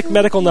basic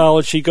medical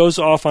knowledge, she goes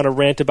off on a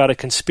rant about a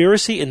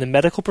conspiracy in the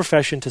medical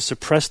profession to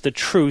suppress the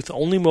truth,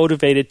 only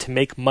motivated to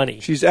make money.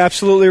 She's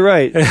absolutely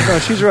right. No,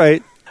 she's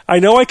right. I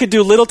know I could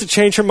do little to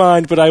change her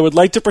mind, but I would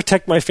like to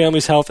protect my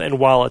family's health and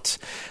wallets.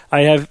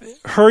 I have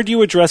heard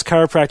you address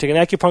chiropractic and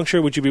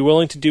acupuncture. Would you be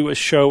willing to do a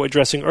show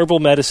addressing herbal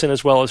medicine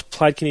as well as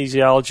applied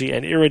kinesiology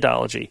and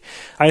iridology?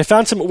 I have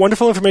found some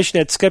wonderful information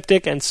at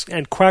Skeptic and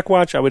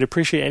Quackwatch. I would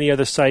appreciate any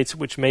other sites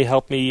which may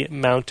help me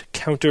mount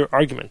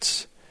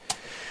counter-arguments.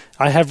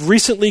 I have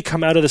recently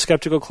come out of the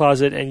skeptical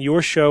closet, and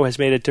your show has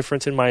made a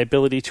difference in my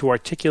ability to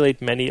articulate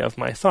many of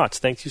my thoughts.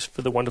 Thank you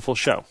for the wonderful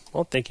show.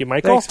 Well, thank you,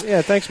 Michael.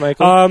 Thanks,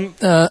 Michael.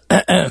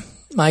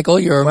 Michael,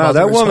 your wow,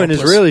 that woman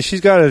is really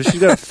she's got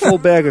a full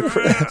bag of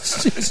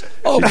she's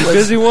a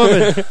busy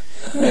woman.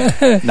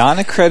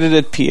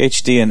 Non-accredited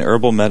PhD in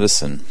herbal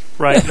medicine.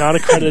 Right,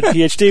 non-accredited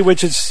PhD,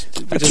 which is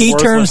key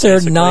terms. They're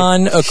basically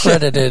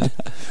non-accredited.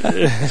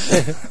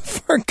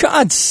 For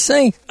God's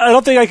sake! I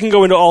don't think I can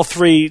go into all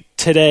three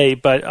today,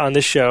 but on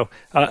this show,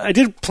 I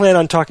did plan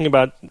on talking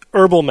about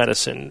herbal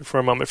medicine for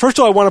a moment. First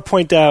of all, I want to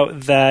point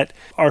out that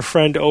our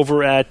friend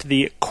over at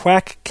the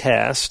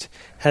Quackcast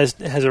has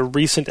a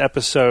recent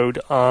episode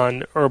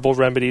on herbal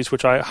remedies,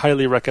 which I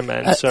highly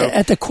recommend. So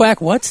at the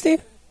Quack, what,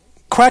 Steve?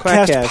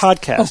 Quackcast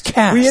podcast. Oh,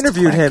 cast. We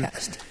interviewed him.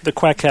 The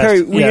Quackcast.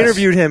 Perry, we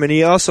interviewed him, and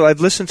he also I've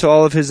listened to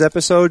all of his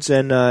episodes,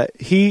 and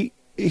he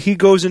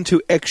goes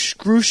into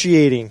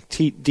excruciating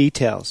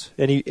details.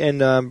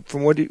 And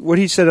from what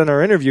he said on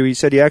our interview, he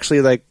said he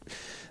actually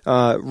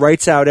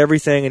writes out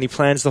everything and he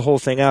plans the whole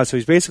thing out. So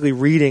he's basically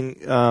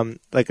reading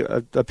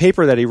a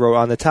paper that he wrote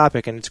on the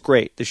topic, and it's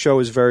great. The show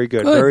is very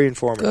good. Very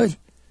informative. Good.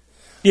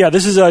 Yeah,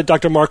 this is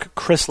Dr. Mark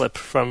Crislip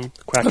from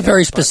Quackcast. A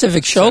very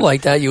specific show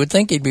like that, you would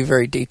think he'd be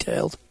very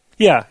detailed.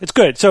 Yeah, it's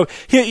good. So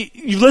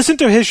you listen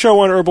to his show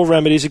on herbal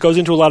remedies. It goes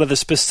into a lot of the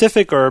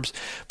specific herbs,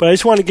 but I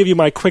just want to give you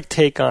my quick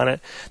take on it.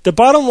 The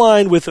bottom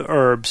line with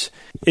herbs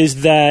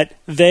is that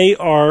they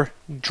are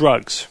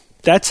drugs.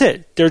 That's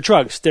it. They're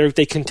drugs.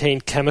 They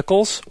contain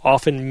chemicals,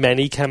 often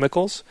many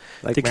chemicals.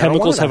 Like the marijuana.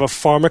 chemicals have a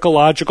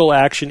pharmacological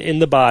action in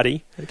the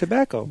body. Like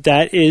tobacco.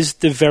 That is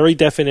the very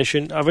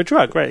definition of a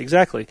drug. Right,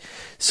 exactly.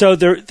 So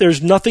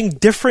there's nothing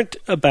different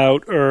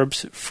about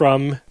herbs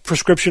from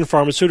prescription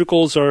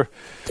pharmaceuticals or...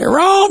 They're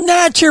all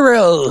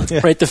natural.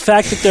 Yeah. Right, the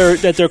fact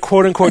that they're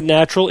quote-unquote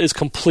natural is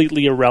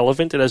completely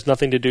irrelevant. It has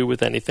nothing to do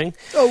with anything.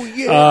 Oh,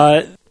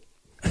 yeah.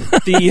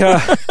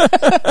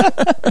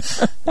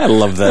 I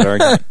love that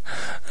argument.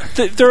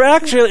 They're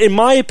actually, in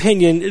my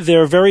opinion,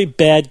 they're very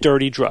bad,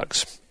 dirty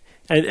drugs.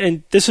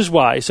 And this is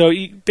why. So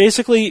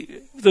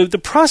basically, the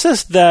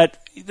process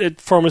that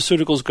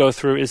pharmaceuticals go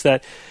through is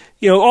that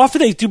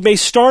often they may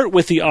start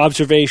with the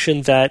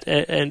observation that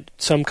and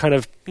some kind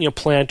of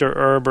plant or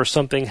herb or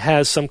something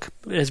has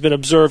been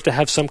observed to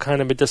have some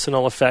kind of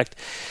medicinal effect.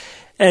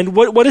 And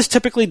what is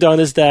typically done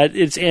is that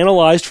it's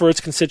analyzed for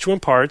its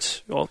constituent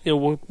parts.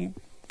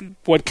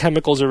 What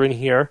chemicals are in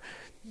here.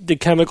 The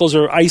chemicals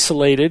are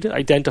isolated,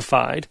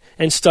 identified,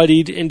 and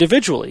studied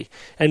individually.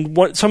 And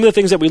some of the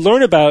things that we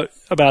learn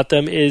about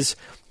them is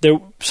the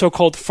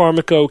so-called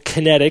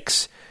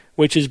pharmacokinetics,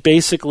 which is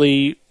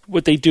basically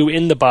what they do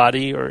in the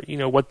body, or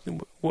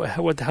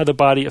how the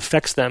body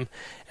affects them,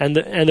 and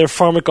their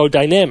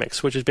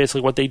pharmacodynamics, which is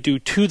basically what they do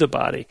to the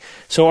body.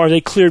 So, are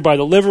they cleared by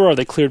the liver? Are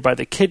they cleared by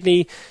the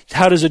kidney?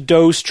 How does a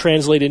dose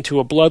translate into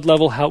a blood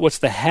level? What's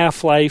the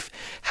half-life?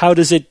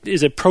 Is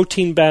it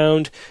protein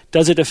bound?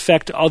 Does it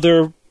affect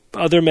other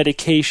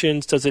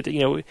medications? Does it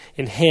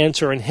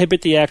enhance or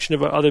inhibit the action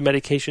of other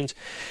medications?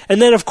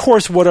 And then, of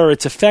course, what are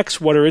its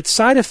effects? What are its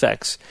side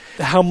effects?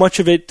 How much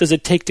of it does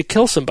it take to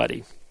kill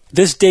somebody?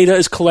 This data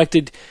is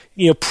collected,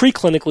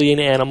 preclinically in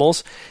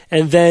animals,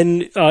 and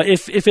then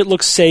if it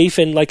looks safe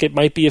and like it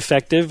might be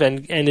effective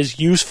and is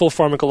useful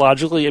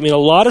pharmacologically, a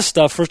lot of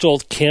stuff, first of all,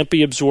 can't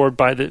be absorbed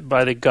by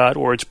the gut,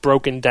 or it's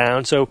broken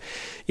down. So,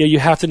 you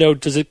have to know: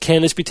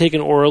 can this be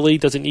taken orally?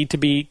 Does it need to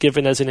be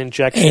given as an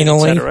injection,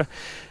 etc.?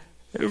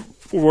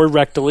 Or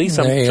rectally.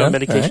 Some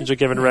medications are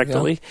given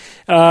rectally.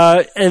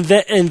 And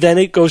then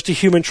it goes to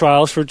human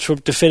trials for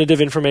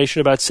definitive information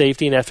about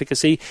safety and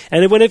efficacy.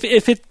 And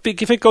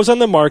if it goes on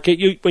the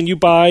market, when you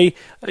buy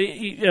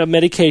a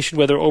medication,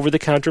 whether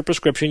over-the-counter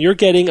prescription, you're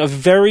getting a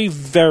very,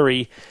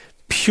 very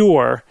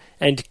pure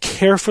and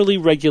carefully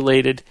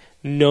regulated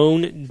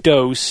known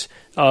dose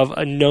of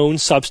a known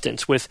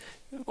substance with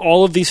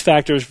all of these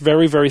factors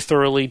very, very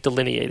thoroughly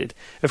delineated.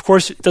 Of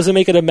course, it doesn't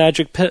make it a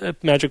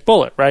magic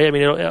bullet,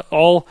 right?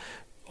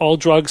 All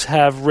drugs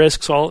have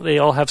risks. They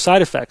all have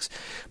side effects.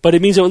 But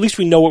it means that at least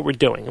we know what we're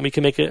doing, and we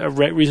can make a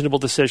reasonable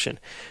decision.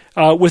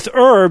 With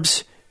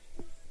herbs,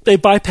 they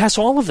bypass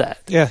all of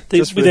that. Yeah,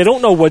 they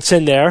don't know what's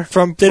in there.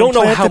 They don't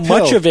know how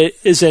much of it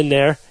is in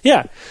there.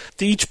 Yeah.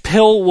 Each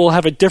pill will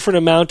have a different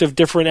amount of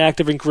different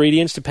active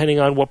ingredients depending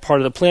on what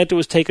part of the plant it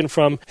was taken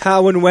from.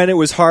 How and when it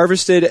was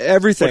harvested,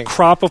 everything. What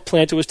crop of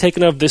plant it was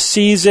taken of, the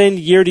season,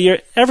 year to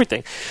year,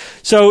 everything.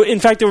 So, in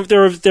fact,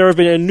 there have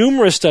been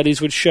numerous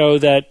studies which show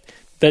that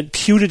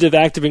putative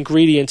active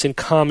ingredients in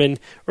common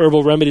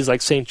herbal remedies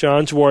like St.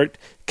 John's wort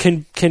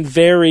can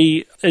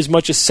vary as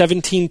much as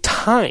 17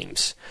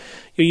 times.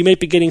 You may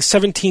be getting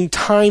 17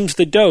 times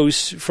the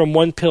dose from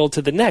one pill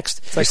to the next.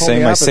 It's like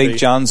saying my St.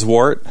 John's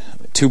wort,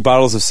 2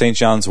 bottles of St.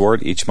 John's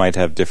wort, each might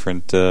have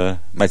different,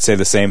 might say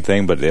the same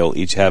thing, but they'll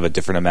each have a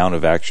different amount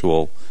of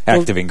actual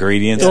active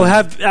ingredients. They'll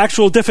have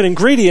actual different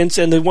ingredients,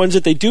 and the ones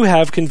that they do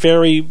have can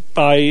vary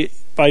by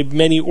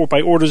many or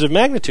by orders of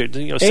magnitude.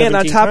 And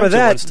on top of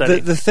that,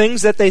 the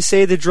things that they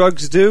say the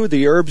drugs do,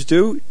 the herbs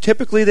do,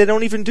 typically they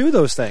don't even do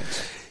those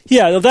things.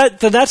 Yeah,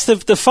 that's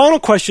the final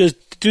question is,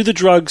 do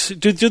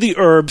the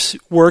herbs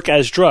work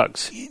as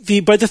drugs?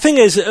 But the thing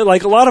is,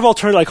 like a lot of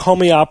alternative, like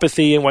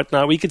homeopathy and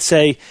whatnot, we could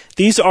say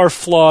these are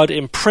flawed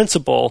in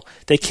principle.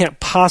 They can't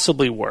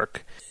possibly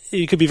work.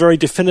 You could be very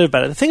definitive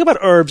about it. The thing about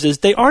herbs is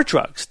they are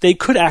drugs. They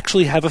could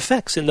actually have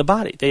effects in the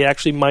body. They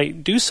actually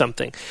might do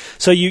something.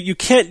 So you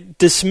can't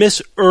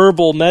dismiss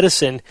herbal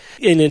medicine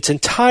in its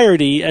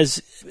entirety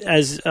as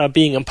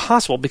being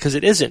impossible, because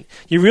it isn't.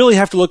 You really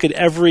have to look at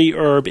every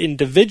herb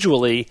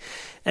individually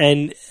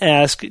and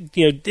ask,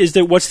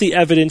 what's the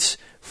evidence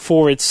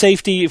for its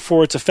safety,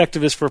 for its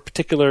effectiveness for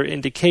particular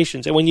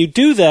indications. And when you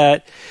do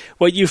that,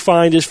 what you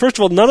find is, first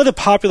of all, none of the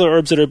popular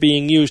herbs that are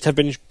being used have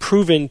been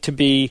proven to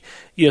be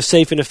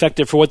safe and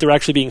effective for what they're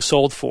actually being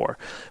sold for.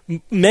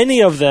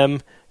 Many of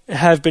them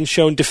have been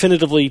shown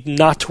definitively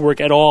not to work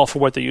at all for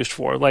what they're used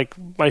for. Like,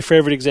 my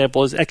favorite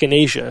example is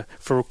echinacea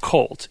for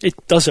colds.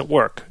 It doesn't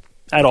work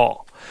at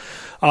all.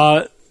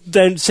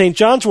 Then St.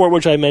 John's wort,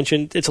 which I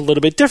mentioned, it's a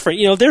little bit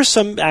different. There's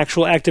some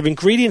actual active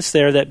ingredients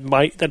there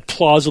that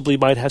plausibly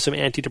might have some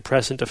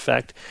antidepressant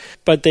effect,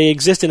 but they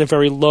exist in a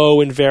very low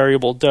and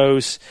variable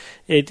dose.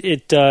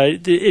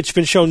 It's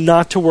been shown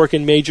not to work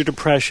in major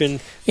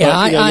depression. Yeah,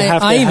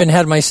 I even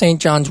had my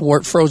St. John's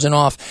wort frozen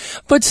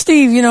off. But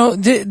Steve,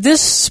 this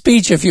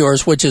speech of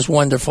yours, which is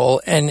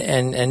wonderful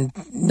and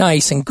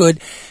nice and good,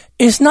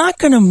 is not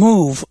going to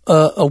move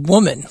a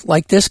woman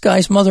like this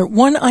guy's mother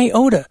one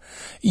iota.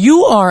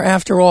 You are,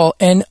 after all,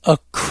 an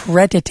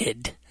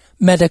accredited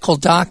medical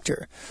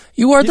doctor.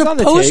 You are the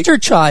poster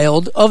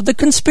child of the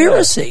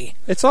conspiracy.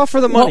 Yeah. It's all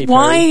for the money.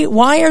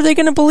 Why are they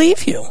going to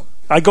believe you?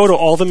 I go to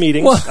all the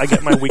meetings. I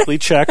get my weekly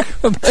check.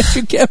 But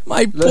you get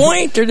my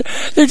point.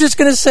 They're just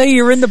going to say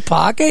you're in the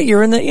pocket.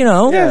 You're in the,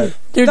 Yeah.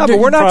 But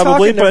we're not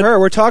talking to her.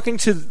 We're talking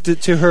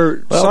to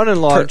her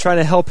son-in-law and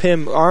trying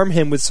to arm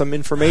him with some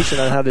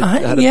information on how to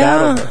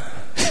battle her.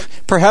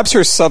 Perhaps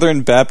her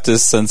Southern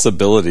Baptist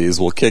sensibilities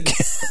will kick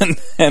in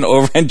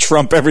and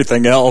trump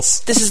everything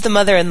else. This is the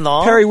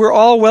mother-in-law? Perry, we're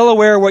all well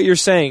aware of what you're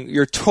saying.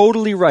 You're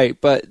totally right.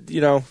 But,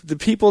 the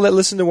people that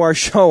listen to our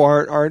show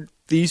aren't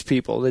these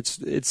people.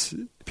 It's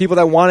people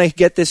that want to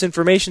get this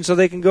information so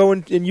they can go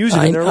and use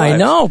it in their lives. I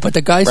know, but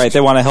the guy's right.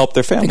 They want to help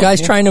their family. The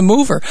guy's trying to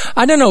move her.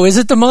 I don't know. Is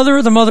it the mother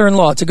or the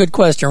mother-in-law? It's a good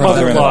question.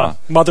 Mother-in-law.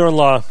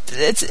 Mother-in-law.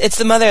 It's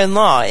the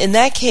mother-in-law. In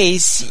that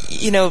case,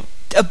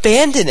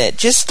 abandon it.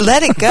 Just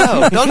let it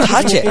go. Don't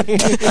touch it.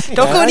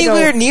 Don't go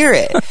anywhere near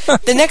it.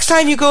 The next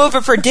time you go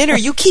over for dinner,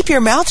 you keep your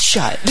mouth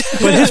shut.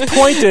 But his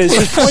point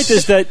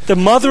is that the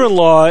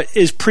mother-in-law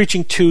is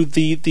preaching to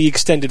the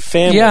extended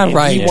family. Yeah,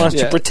 right. He wants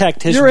to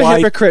protect his You're wife. a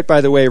hypocrite,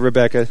 by the way,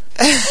 Rebecca.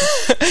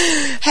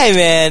 Hey,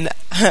 man.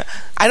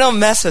 I don't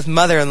mess with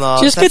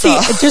mother-in-laws. Just get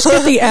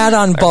the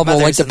add-on bubble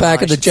like the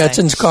back of the mothers-in-law, I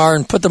should Jetsons car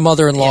and put the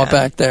mother-in-law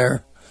back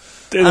there.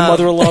 The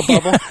mother-in-law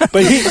bubble.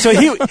 But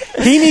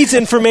he needs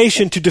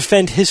information to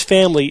defend his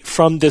family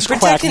from this quack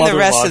Protecting mother-in-law.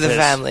 the rest of the his.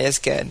 family is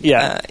good.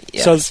 Yeah.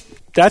 Yes. So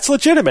that's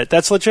legitimate.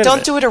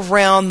 Don't do it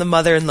around the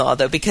mother-in-law,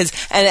 though, because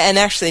and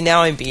actually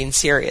now I'm being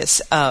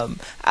serious.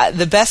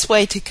 The best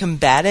way to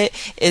combat it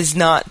is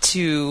not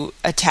to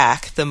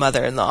attack the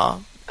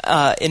mother-in-law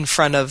in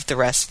front of the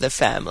rest of the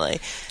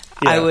family.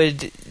 Yeah. I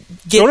would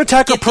don't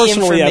attack her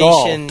personally at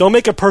all. Don't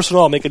make it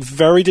personal. Make it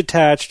very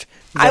detached.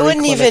 I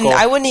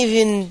wouldn't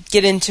even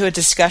get into a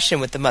discussion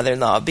with the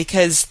mother-in-law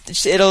because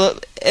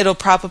it'll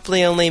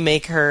probably only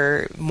make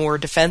her more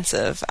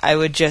defensive. I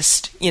would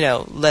just,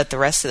 let the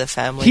rest of the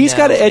family He's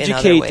got to in other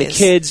educate the ways.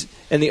 kids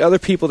and the other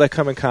people that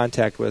come in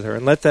contact with her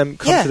and let them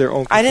come to their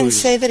own conclusions. I didn't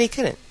say that he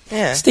couldn't.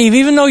 Yeah. Steve,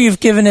 even though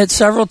you've given it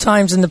several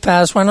times in the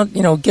past, why not,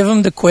 give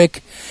them the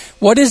quick,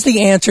 what is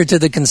the answer to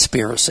the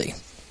conspiracy?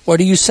 What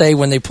do you say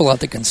when they pull out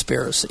the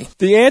conspiracy?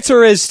 The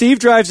answer is Steve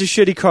drives a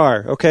shitty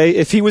car, okay?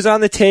 If he was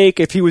on the take,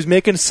 if he was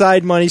making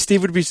side money,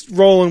 Steve would be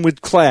rolling with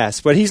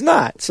class. But he's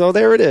not, so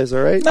there it is,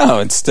 all right? No,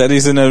 instead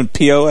he's in a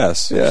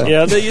POS.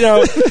 Yeah,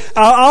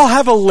 I'll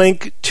have a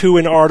link to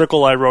an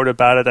article I wrote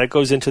about it that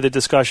goes into the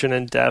discussion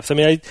in depth. I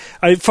mean,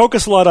 I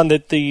focus a lot on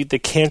the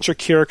cancer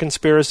cure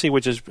conspiracy,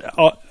 which is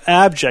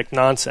abject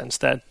nonsense,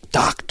 that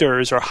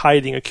doctors are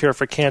hiding a cure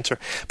for cancer.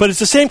 But it's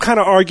the same kind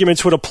of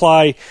arguments would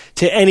apply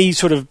to any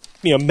sort of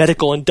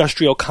medical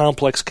industrial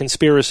complex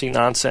conspiracy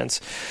nonsense.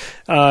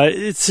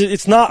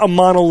 It's not a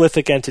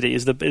monolithic entity.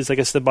 Is I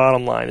guess the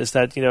bottom line is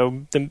that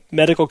the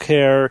medical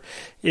care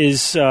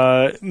is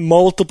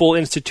multiple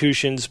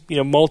institutions,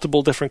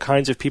 multiple different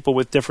kinds of people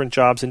with different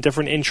jobs and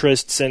different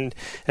interests and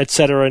et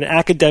cetera. And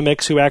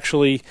academics who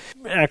actually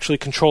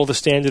control the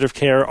standard of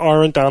care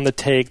aren't on the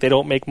take. They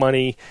don't make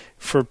money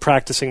for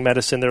practicing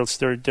medicine. They're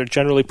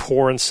generally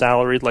poor and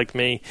salaried like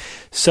me.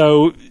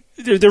 So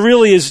there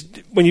really is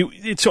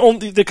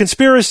the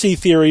conspiracy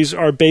theories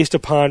are based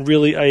upon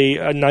really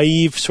a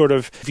naive sort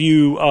of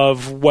view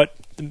of what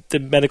the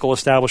medical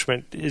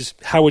establishment is,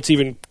 how it's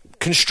even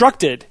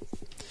constructed.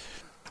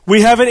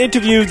 We have an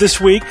interview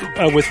this week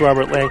with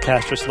Robert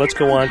Lancaster, so let's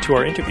go on to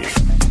our interview.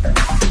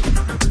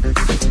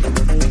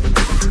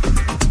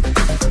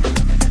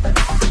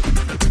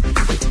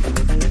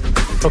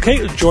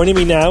 Okay, joining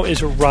me now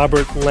is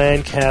Robert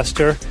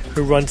Lancaster,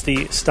 who runs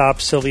the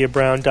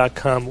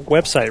StopSylviaBrown.com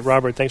website.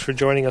 Robert, thanks for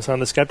joining us on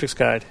the Skeptics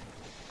Guide.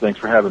 Thanks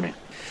for having me.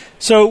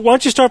 So why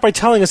don't you start by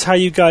telling us how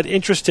you got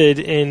interested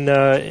in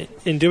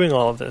doing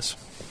all of this?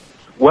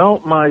 Well,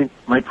 my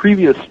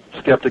previous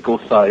skeptical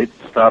site,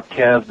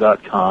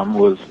 StopCaz.com,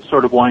 was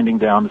sort of winding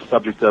down. The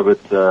subject of it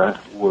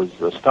was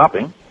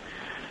stopping.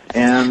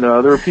 And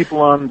there were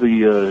people on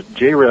the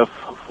JREF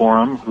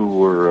forum who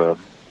were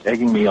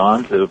egging me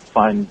on to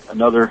find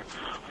another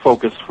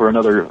focus for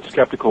another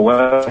skeptical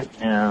website.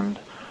 And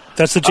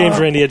that's the James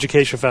Randi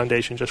Education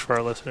Foundation, just for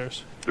our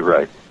listeners.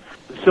 Right.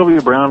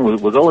 Sylvia Brown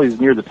was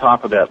always near the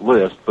top of that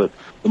list, but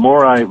the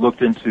more I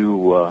looked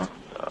into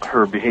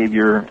her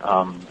behavior,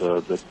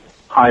 the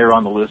higher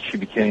on the list she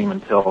became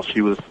until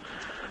she was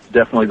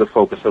definitely the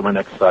focus of my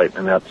next site,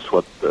 and that's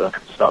what the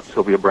Stop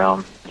Sylvia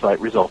Brown site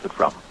resulted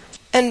from.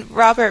 And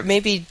Robert,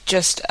 maybe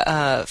just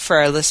for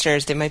our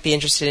listeners, they might be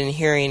interested in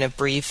hearing a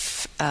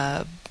brief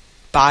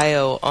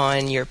bio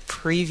on your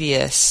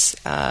previous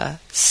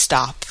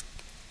Stop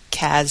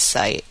Kaz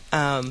site.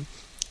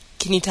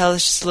 Can you tell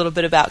us just a little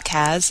bit about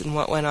Kaz and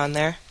what went on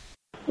there?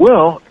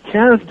 Well,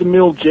 Kaz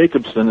DeMille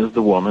Jacobson is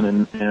the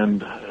woman,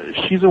 and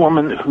she's a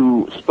woman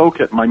who spoke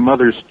at my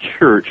mother's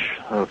church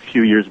a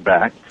few years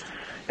back,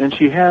 and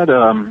she had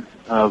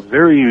a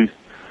very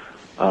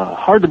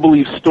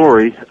hard-to-believe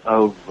story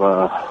of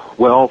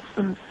wealth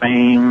and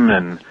fame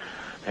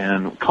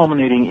and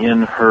culminating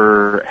in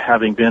her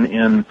having been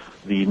in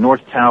the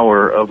North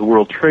Tower of the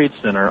World Trade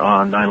Center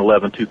on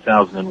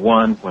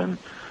 9/11/2001 when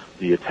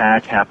the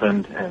attack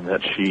happened, and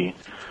that she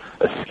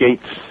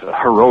escaped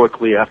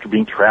heroically after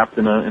being trapped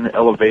in an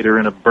elevator,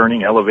 in a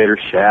burning elevator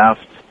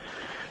shaft.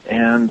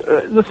 And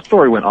the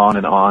story went on,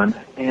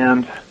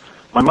 and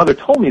my mother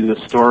told me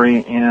this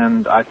story,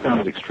 and I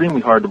found it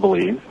extremely hard to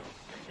believe,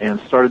 and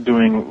started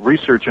doing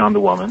research on the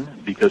woman,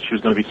 because she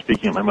was going to be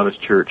speaking at my mother's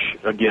church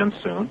again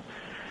soon,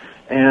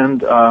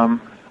 and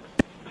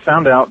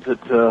found out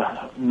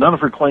that none of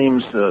her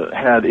claims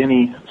had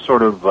any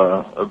sort of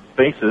a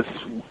basis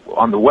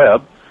on the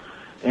web,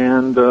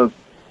 and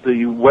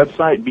the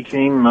website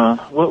became,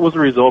 what was the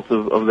result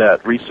of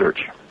that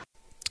research?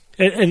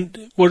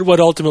 And what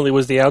ultimately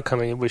was the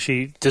outcome? Was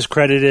she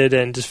discredited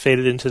and just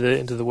faded into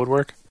the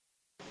woodwork?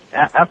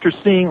 After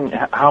seeing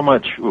how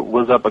much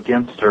was up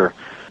against her,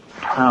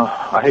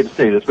 I hate to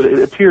say this, but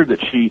it appeared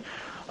that she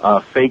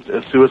faked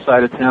a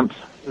suicide attempt.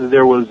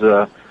 There was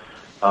a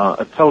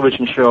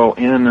television show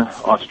in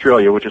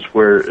Australia, which is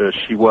where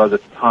she was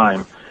at the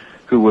time,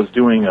 who was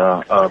doing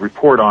a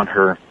report on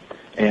her.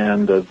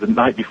 And the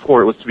night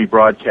before it was to be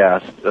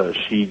broadcast,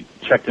 she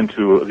checked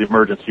into the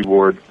emergency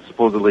ward,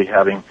 supposedly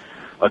having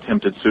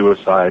attempted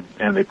suicide,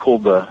 and they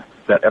pulled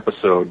that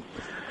episode,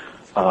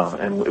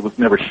 and it was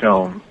never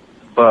shown.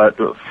 But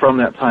from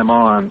that time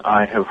on,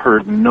 I have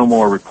heard no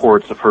more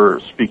reports of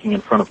her speaking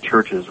in front of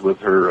churches with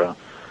her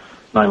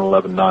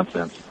 9/11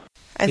 nonsense.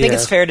 I think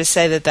it's fair to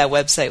say that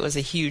website was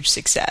a huge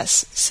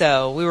success.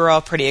 So we were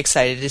all pretty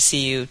excited to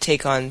see you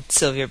take on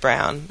Sylvia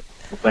Browne.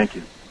 Well, thank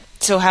you.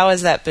 So how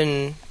has that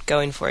been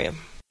going for you?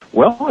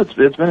 Well, it's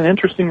been an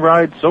interesting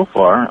ride so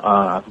far.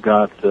 I've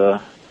got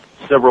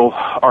several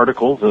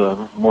articles,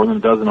 more than a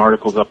dozen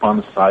articles up on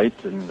the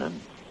site,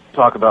 and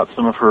talk about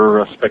some of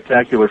her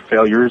spectacular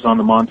failures on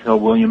the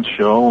Montel Williams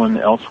show and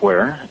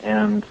elsewhere.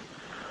 And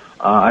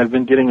I've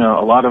been getting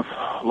a lot of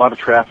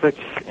traffic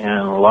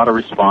and a lot of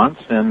response,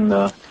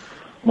 and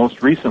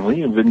most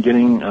recently I've been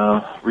getting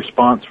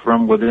response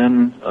from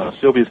within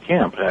Sylvia's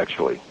camp,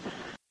 actually.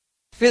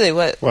 Really?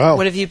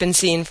 What have you been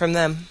seeing from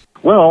them?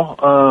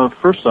 Well,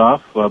 first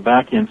off,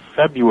 back in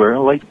February,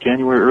 late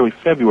January, early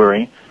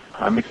February,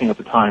 I'm mixing up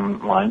the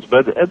timelines,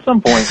 but at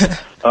some point,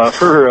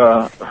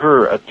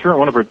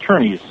 one of her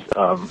attorneys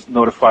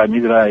notified me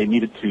that I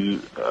needed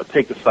to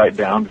take the site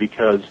down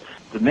because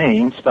the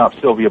name Stop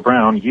Sylvia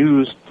Browne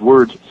used the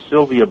words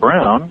Sylvia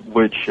Browne,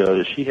 which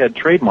she had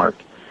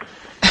trademarked,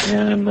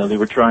 and they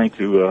were trying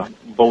to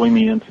bully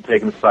me into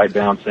taking the site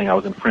down, saying I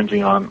was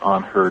infringing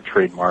on her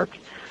trademark,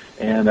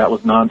 and that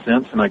was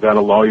nonsense. And I got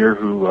a lawyer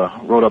who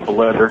wrote up a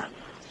letter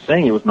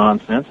saying it was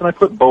nonsense, and I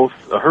put both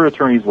her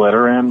attorney's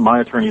letter and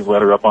my attorney's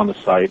letter up on the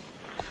site,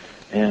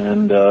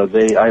 and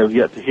I have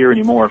yet to hear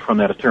any more from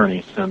that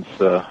attorney since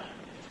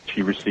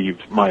she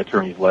received my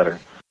attorney's letter.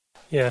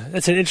 Yeah,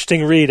 it's an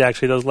interesting read,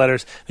 actually, those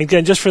letters.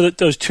 Again, just for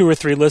those 2 or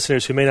 3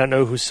 listeners who may not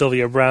know who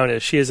Sylvia Browne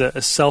is, she is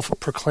a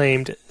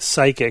self-proclaimed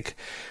psychic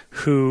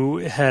who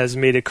has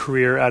made a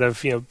career out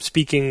of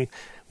speaking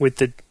with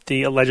the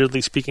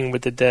allegedly speaking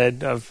with the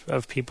dead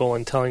of people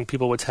and telling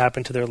people what's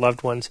happened to their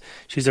loved ones.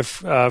 She's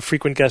a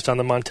frequent guest on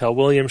the Montel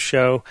Williams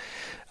show.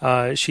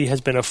 She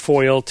has been a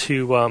foil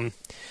to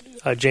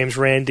James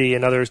Randi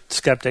and other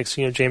skeptics.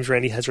 James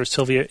Randi has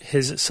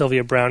his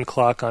Sylvia Browne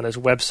clock on his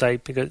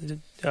website because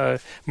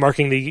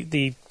marking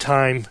the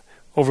time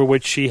over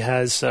which she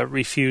has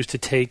refused to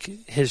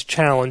take his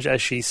challenge, as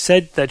she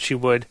said that she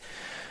would,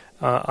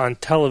 on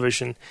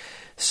television.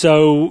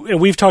 So,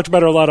 and we've talked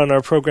about her a lot on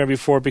our program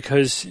before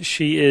because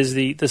she is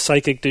the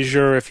psychic du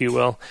jour, if you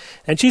will,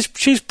 and she's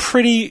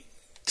pretty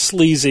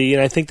sleazy.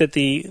 And I think that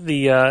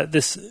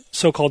this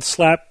so-called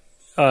slap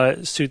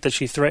suit that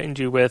she threatened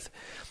you with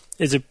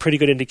is a pretty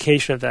good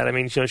indication of that. I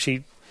mean,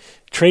 she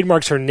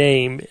trademarks her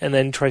name and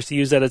then tries to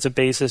use that as a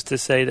basis to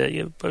say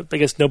that but I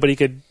guess nobody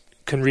can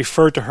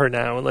refer to her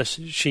now unless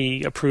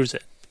she approves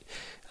it,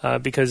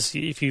 because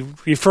if you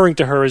referring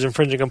to her is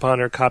infringing upon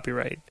her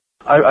copyright.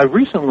 I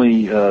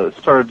recently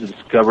started to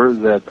discover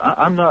that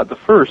I'm not the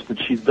first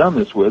that she's done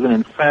this with, and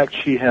in fact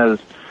she has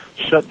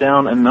shut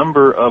down a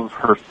number of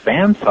her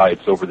fan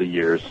sites over the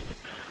years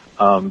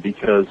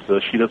because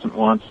she doesn't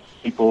want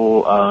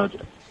people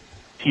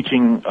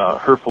teaching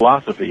her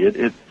philosophy.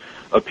 It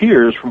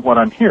appears, from what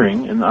I'm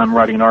hearing, and I'm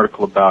writing an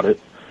article about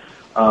it,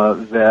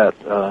 that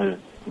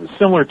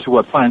similar to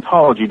what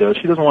Scientology does,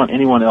 she doesn't want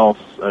anyone else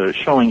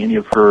showing any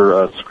of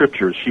her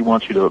scriptures. She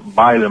wants you to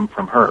buy them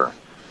from her,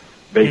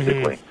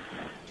 basically. Mm-hmm.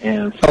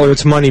 And so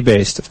it's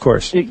money-based, of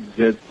course.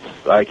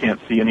 I can't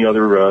see any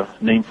other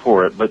name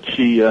for it, but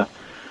she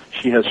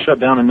has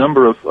shut down a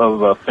number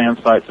of fan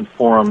sites and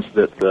forums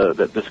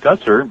that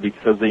discuss her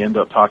because they end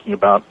up talking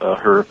about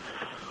her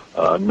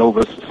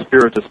Novus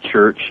Spiritus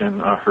Church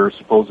and her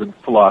supposed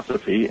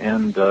philosophy,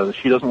 and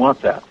she doesn't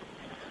want that.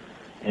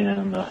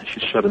 And she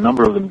shut a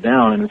number of them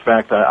down, and in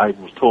fact, I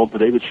was told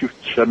today that she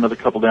shut another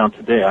couple down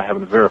today. I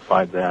haven't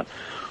verified that.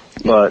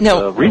 But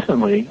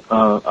recently,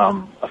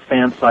 a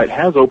fan site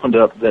has opened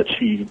up that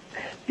she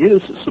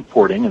is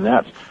supporting, and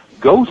that's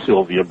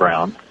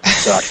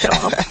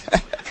GoSylviaBrowne.com.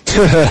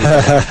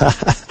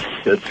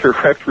 It's a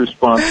direct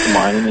response to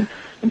mine, and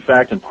in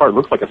fact, in part,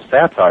 looks like a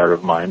satire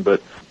of mine,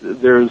 but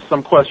there's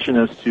some question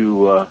as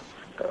to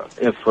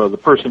if the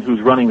person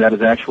who's running that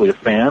is actually a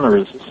fan or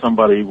is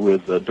somebody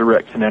with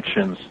direct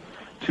connections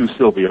to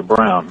Sylvia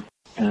Browne,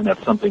 and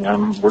that's something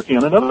I'm working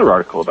on another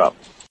article about.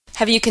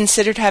 Have you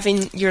considered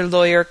having your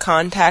lawyer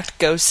contact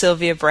Go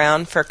Sylvia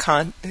Browne for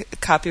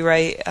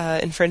copyright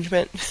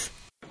infringement?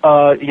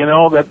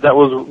 That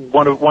was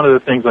one of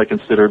the things I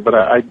considered, but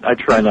I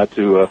try not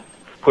to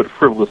put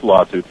frivolous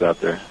lawsuits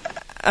out there.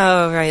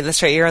 Oh, right,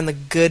 that's right. You're on the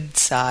good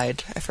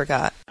side. I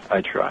forgot.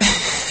 I try.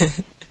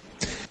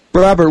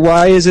 Robert,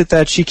 why is it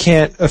that she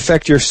can't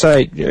affect your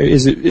site?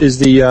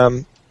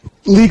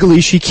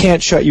 Legally she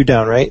can't shut you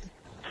down, right?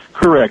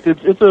 Correct.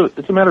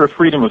 It's a matter of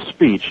freedom of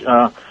speech.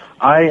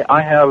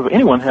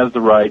 Anyone has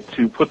the right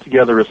to put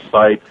together a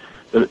site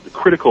that's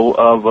critical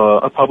of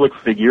a public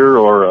figure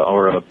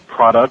or a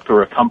product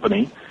or a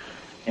company,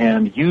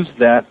 and use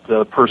that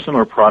person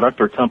or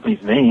product or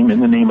company's name in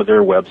the name of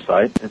their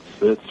website.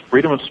 It's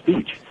freedom of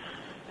speech.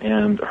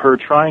 And her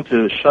trying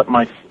to shut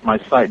my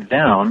site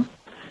down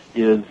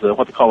is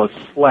what they call a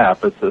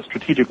SLAP. It's a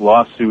strategic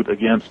lawsuit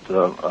against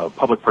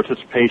public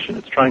participation.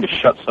 It's trying to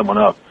shut someone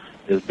up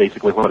is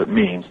basically what it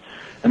means.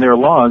 And there are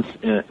laws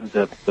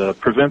that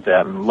prevent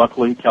that. And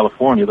luckily,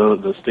 California,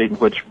 the state in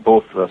which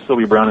both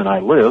Sylvia Brown and I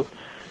live,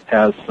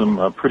 has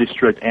some pretty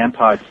strict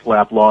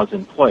anti-SLAP laws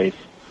in place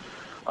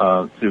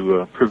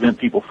to prevent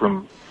people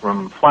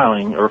from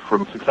filing or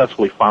from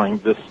successfully filing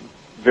this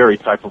very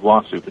type of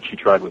lawsuit that she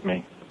tried with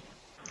me.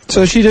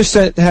 So she just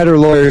had her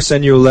lawyer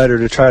send you a letter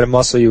to try to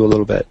muscle you a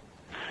little bit.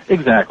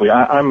 Exactly.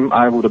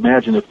 I would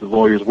imagine if the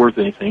lawyer's worth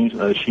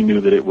anything, she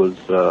knew that it was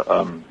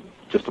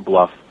just a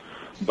bluff.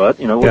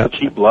 But, it was a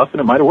cheap bluff, and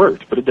it might have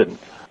worked, but it didn't.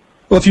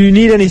 Well, if you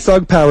need any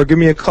thug power, give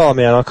me a call,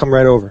 man. I'll come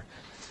right over.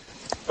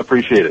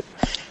 Appreciate it.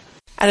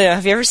 I don't know.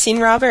 Have you ever seen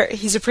Robert?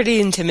 He's a pretty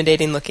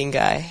intimidating-looking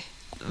guy.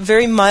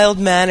 Very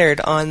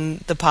mild-mannered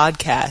on the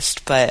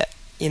podcast, but,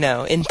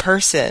 in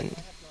person.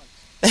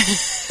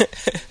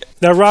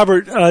 Now,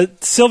 Robert,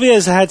 Sylvia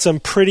has had some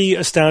pretty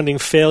astounding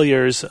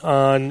failures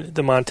on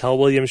the Montel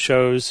Williams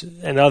shows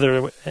and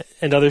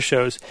other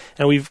shows,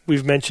 and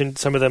we've mentioned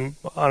some of them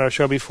on our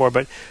show before.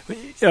 But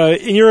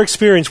in your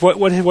experience,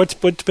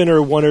 what's been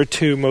her one or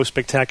two most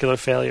spectacular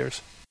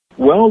failures?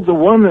 Well, the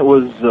one that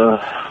was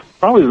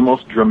probably the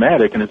most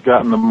dramatic and has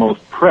gotten the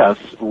most press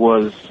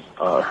was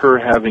her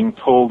having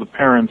told the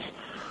parents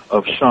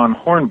of Sean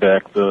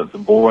Hornbeck, the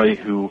boy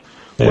who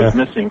was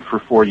missing for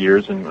 4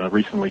 years and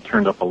recently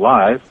turned up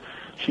alive.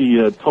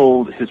 She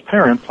told his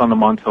parents on the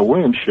Montel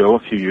Williams show a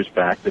few years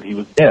back that he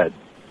was dead.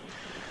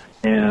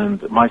 And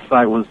my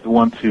site was the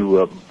one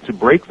to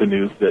break the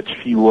news that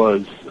she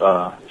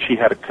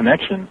had a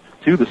connection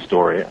to the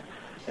story.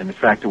 And in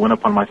fact, it went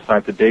up on my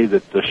site the day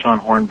that Sean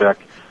Hornbeck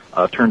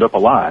turned up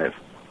alive.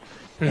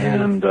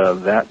 Mm-hmm. And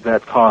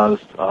that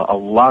caused a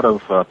lot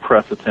of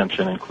press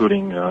attention,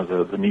 including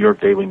the New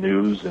York Daily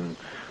News and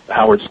the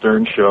Howard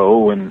Stern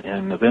show,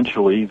 and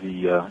eventually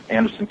the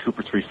Anderson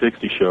Cooper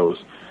 360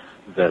 shows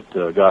that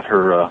got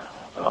her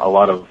a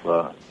lot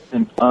of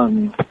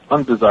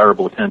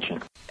undesirable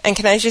attention. And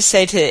can I just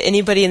say to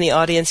anybody in the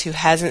audience who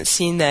hasn't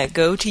seen that,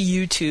 go to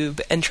YouTube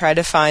and try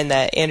to find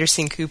that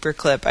Anderson Cooper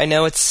clip. I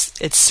know it's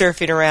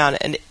surfing around,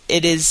 and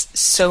it is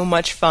so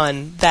much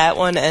fun. That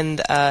one,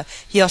 and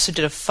he also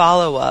did a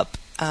follow-up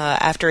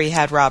after he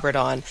had Robert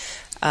on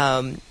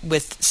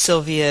with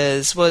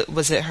Sylvia's,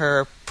 was it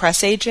her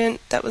press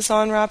agent that was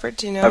on, Robert?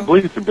 Do you know? I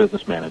believe it's her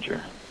business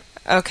manager.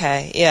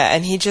 Okay, yeah,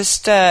 and he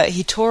just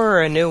he tore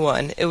her a new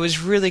one. It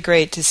was really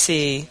great to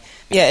see.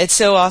 Yeah, it's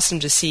so awesome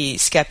to see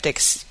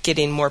Skeptics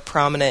getting more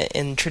prominent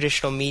in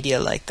traditional media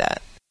like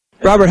that.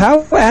 Robert,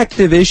 how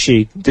active is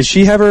she? Does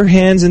she have her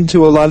hands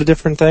into a lot of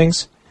different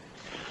things?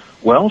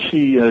 Well,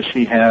 she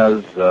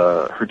has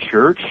her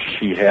church.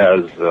 She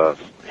has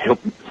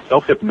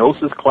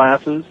self-hypnosis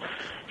classes.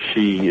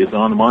 She is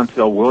on the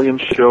Montel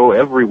Williams show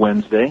every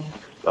Wednesday,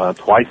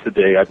 twice a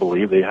day, I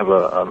believe. They have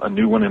a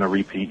new one and a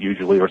repeat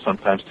usually, or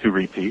sometimes two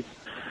repeats.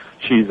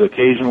 She's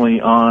occasionally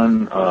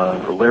on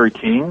Larry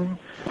King.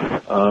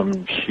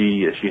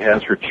 She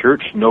has her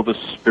church, Novus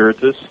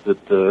Spiritus,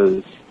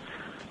 that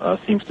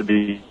seems to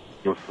be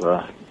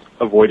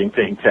avoiding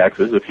paying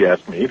taxes, if you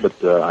ask me, but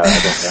I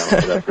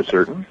don't know that for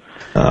certain.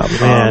 Oh,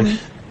 man.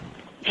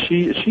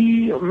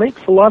 She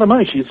makes a lot of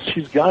money.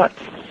 She's got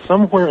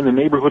somewhere in the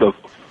neighborhood of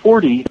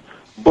 40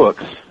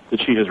 books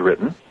that she has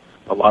written,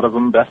 a lot of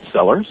them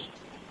bestsellers.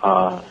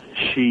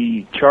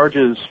 She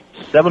charges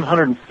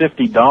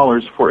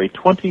 $750 for a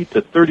 20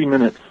 to 30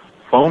 minute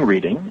phone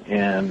reading,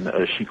 and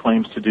she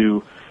claims to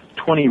do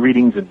 20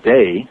 readings a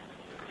day,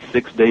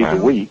 6 days a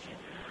week.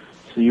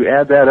 So you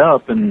add that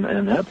up,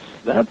 and that's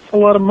a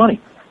lot of money.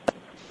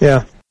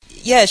 Yeah.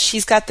 Yeah,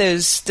 she's got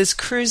those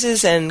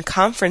cruises and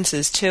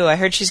conferences too. I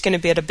heard she's going to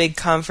be at a big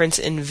conference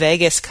in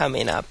Vegas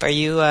coming up. Are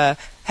you?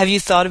 Have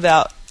you thought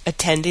about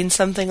attending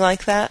something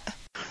like that?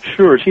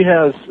 Sure. She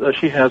has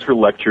her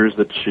lectures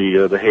that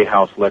the Hay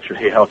House lecture.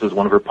 Hay House is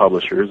one of her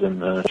publishers,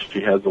 and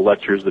she has the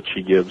lectures that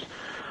she gives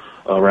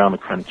around the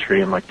country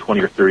in like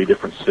 20 or 30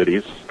 different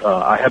cities.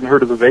 I hadn't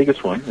heard of the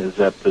Vegas one. Is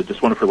that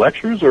just one of her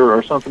lectures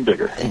or something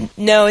bigger?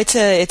 No, it's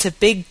a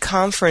big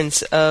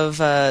conference of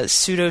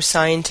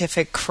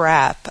pseudoscientific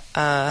crap.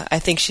 I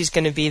think she's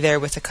going to be there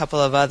with a couple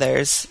of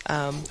others.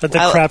 At the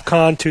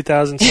CrapCon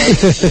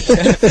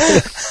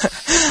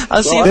 2007.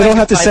 I'll see. They don't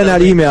have to send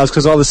out emails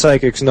because all the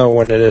psychics know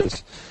what it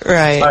is.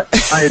 Right.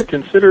 I had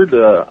considered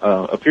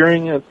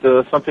appearing at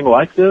something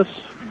like this,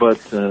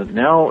 but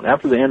now,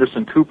 after the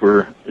Anderson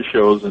Cooper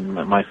shows and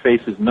my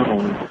face is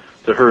known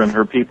to her and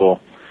her people,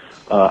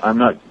 I'm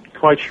not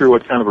quite sure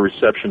what kind of a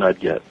reception I'd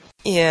get.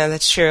 Yeah,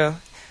 that's true.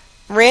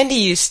 Randy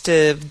used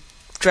to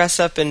dress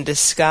up in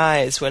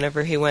disguise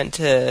whenever he went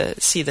to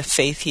see the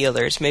faith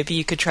healers. Maybe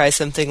you could try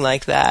something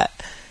like that.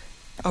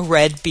 A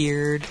red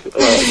beard.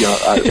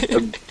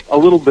 A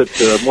little bit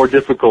more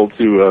difficult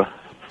to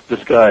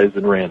disguise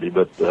than Randy,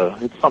 but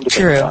it's something to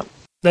think about.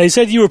 Now, you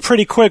said you were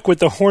pretty quick with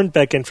the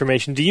Hornbeck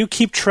information. Do you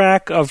keep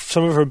track of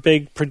some of her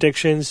big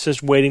predictions,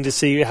 just waiting to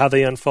see how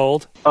they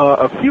unfold?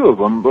 A few of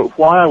them, but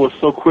why I was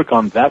so quick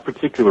on that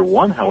particular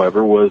one,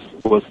 however, was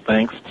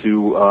thanks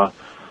to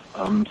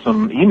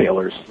some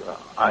emailers.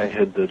 I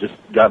had just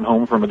gotten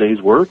home from a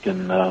day's work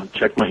and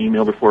checked my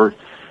email before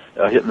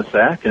hitting the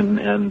sack,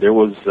 and there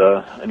was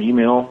an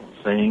email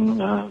saying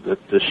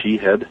that she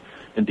had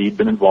indeed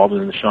been involved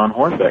in the Sean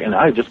Hornbeck. And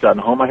I had just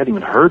gotten home. I hadn't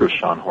even heard of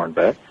Sean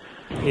Hornbeck.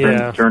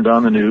 Yeah. Turned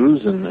on the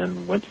news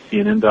and went to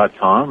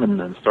CNN.com and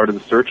then started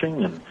the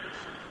searching and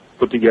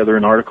put together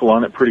an article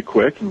on it pretty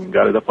quick and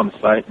got it up on the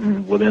site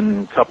and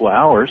within a couple of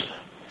hours,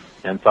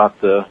 and thought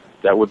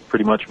that would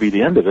pretty much be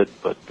the end of it,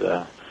 but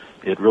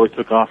it really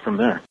took off from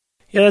there.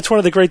 Yeah, that's one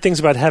of the great things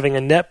about having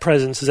a net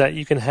presence is that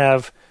you can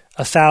have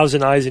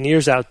 1,000 eyes and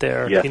ears out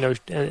there, yes.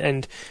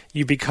 And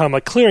you become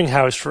a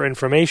clearinghouse for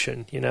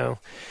information, Yeah,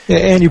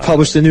 and you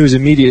publish the news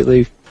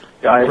immediately.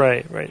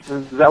 Right.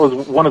 That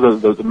was one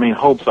of the main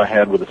hopes I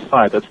had with the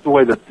site. That's the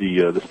way that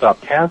the Stop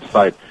Cats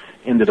site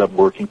ended up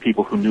working.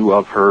 People who knew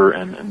of her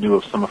and knew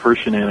of some of her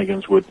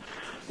shenanigans would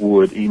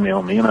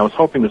email me, and I was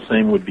hoping the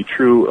same would be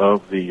true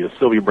of the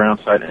Sylvia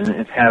Brown site, and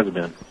it has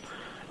been.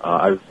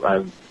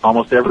 I've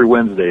almost every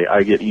Wednesday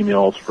I get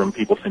emails from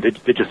people saying,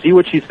 "Did you see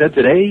what she said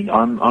today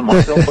on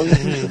my cell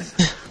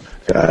phone?"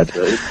 God,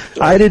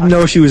 I didn't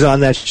know she was on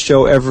that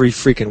show every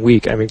freaking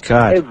week. I mean,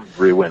 God.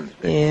 Every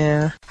Wednesday.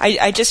 Yeah.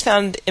 I just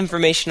found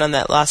information on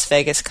that Las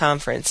Vegas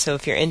conference, so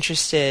if you're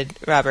interested,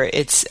 Robert,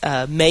 it's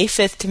May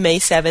 5th to May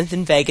 7th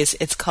in Vegas.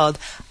 It's called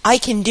I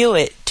Can Do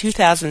It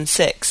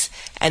 2006,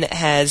 and it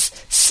has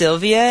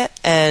Sylvia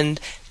and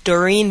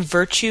Doreen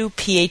Virtue,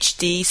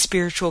 Ph.D.,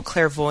 spiritual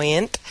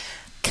clairvoyant,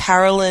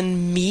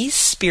 Carolyn Meese,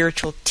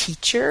 spiritual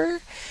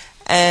teacher,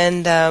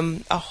 and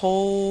a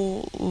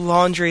whole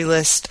laundry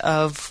list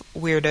of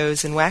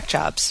weirdos and whack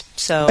jobs.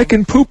 So I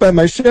can poop by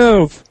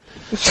myself.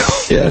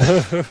 Yeah.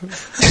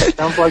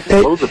 Sounds like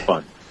loads of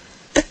fun.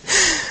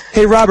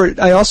 Hey, Robert,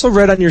 I also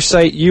read on your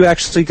site you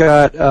actually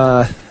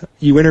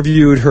you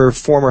interviewed her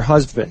former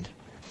husband.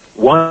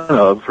 One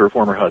of her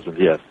former husbands,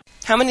 yes.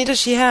 How many does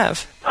she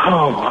have?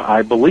 Oh,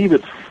 I believe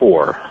it's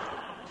 4.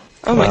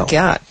 Oh, my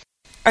God.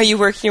 Are you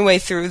working your way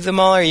through them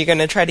all, or are you going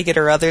to try to get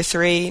her other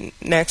 3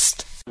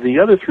 next? The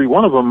other 3,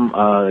 one of them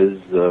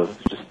is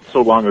just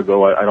so long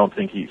ago, I don't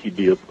think he'd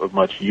be of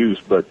much use.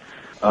 But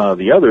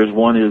the others,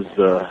 one is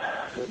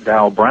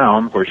Dal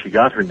Brown, where she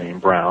got her name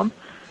Brown,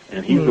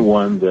 and he's the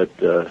one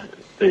that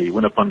they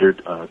went up under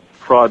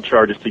fraud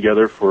charges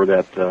together for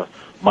that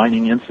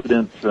mining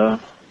incident.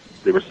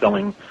 They were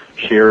selling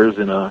shares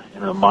in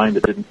a mine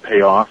that didn't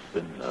pay off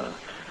and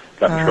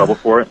got in trouble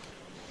for it.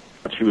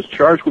 She was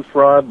charged with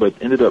fraud, but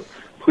ended up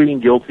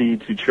pleading guilty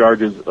to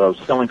charges of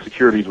selling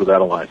securities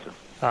without a license.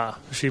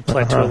 She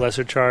pled to a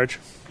lesser charge.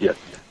 Yes.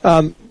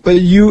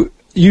 But you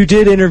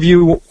did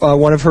interview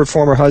one of her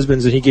former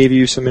husbands, and he gave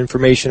you some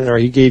information, or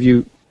he gave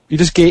you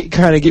just what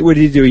did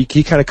he do?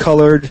 He kind of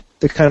colored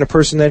the kind of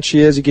person that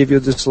she is. He gave you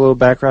just a little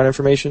background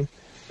information.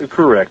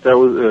 Correct. That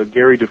was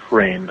Gary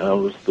Dufresne.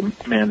 Was the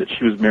man that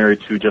she was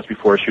married to just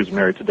before she was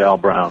married to Dal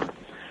Brown.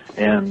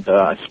 And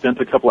I spent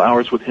a couple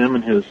hours with him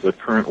and his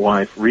current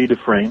wife, Ree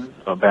Dufresne,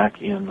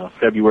 back in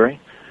February,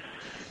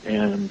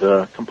 and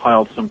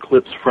compiled some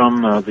clips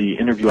from the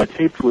interview I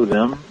taped with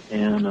them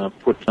and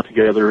put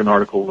together an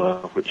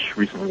article which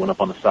recently went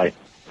up on the site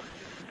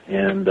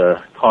and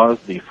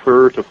caused the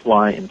fur to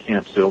fly in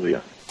Camp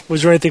Sylvia.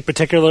 Was there anything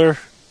particular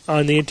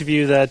on the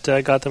interview that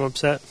got them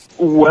upset?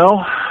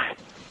 Well,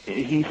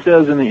 he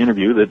says in the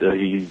interview that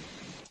he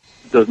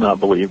does not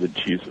believe that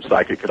she's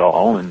psychic at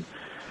all, and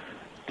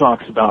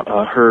talks about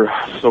her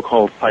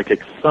so-called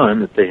psychic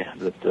son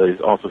that is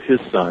also his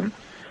son,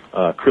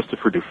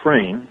 Christopher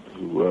Dufresne,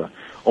 who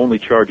only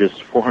charges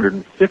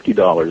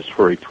 $450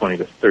 for a 20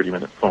 to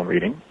 30-minute phone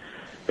reading.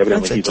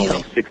 Evidently, he's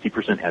only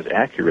 60% as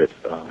accurate.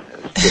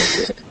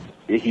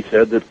 He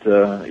said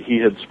that he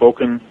had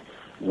spoken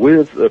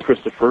with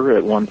Christopher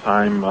at one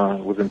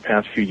time within the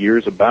past few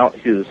years about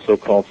his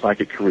so-called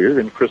psychic career,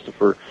 and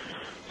Christopher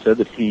said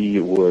that he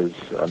was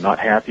not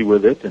happy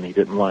with it and he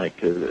didn't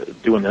like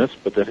doing this,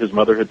 but that his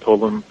mother had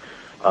told him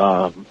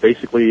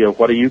basically,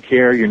 what do you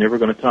care? You're never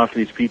going to talk to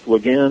these people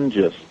again.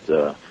 Just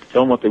tell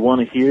them what they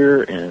want to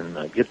hear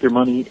and get their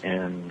money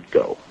and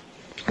go.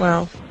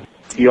 Wow.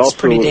 He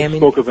also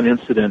spoke of an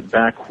incident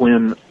back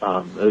when,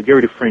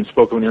 Gary Dufresne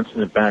spoke of an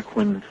incident back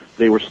when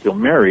they were still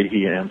married,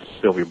 he and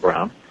Sylvia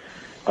Brown.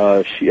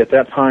 At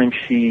that time,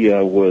 she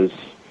was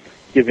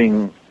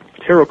giving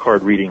tarot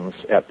card readings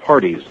at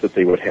parties that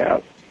they would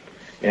have.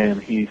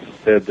 And he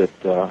said that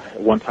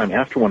one time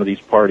after one of these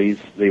parties,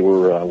 they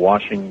were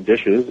washing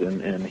dishes,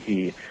 and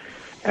he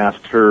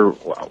asked her,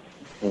 well,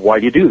 why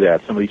do you do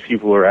that? Some of these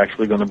people are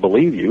actually going to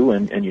believe you,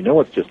 and you know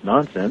it's just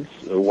nonsense.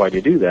 Why do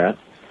you do that?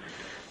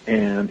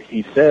 And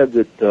he said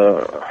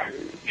that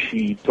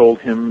she told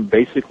him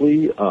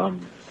basically,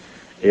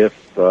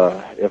 if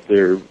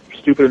they're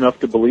stupid enough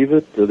to believe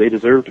it, they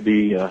deserve to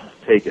be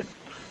taken.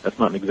 That's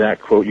not an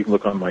exact quote. You can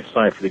look on my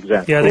site for the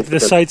exact quote. Yeah,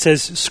 the site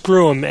says,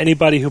 screw them.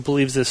 Anybody who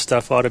believes this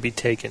stuff ought to be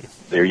taken.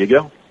 There you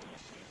go.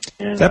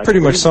 And that pretty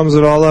much sums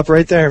it all up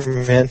right there,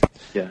 man.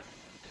 Yeah.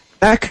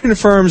 That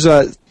confirms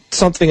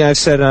something I've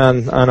said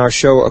on our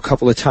show a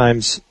couple of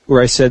times,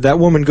 where I said that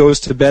woman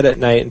goes to bed at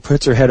night and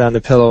puts her head on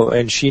the pillow,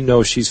 and she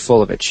knows she's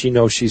full of it. She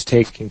knows she's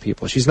taking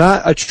people. She's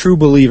not a true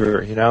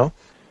believer, you know?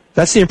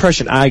 That's the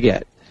impression I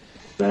get.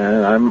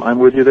 I'm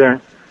with you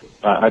there.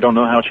 I don't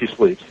know how she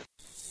sleeps.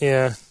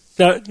 Yeah.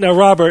 Now,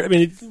 Robert, I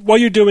mean,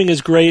 what you're doing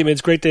is great. I mean,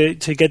 it's great to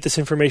get this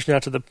information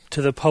out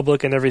to the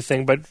public and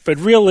everything. But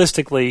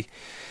realistically,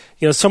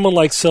 you know, someone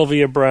like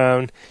Sylvia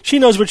Browne, she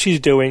knows what she's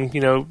doing. You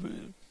know,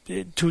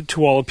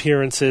 to all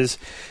appearances,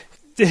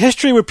 the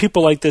history with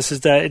people like this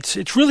is that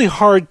it's really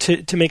hard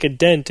to make a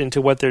dent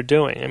into what they're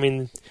doing. I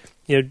mean,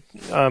 you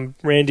know,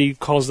 Randy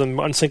calls them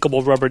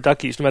unsinkable rubber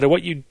duckies. No matter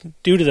what you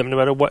do to them, no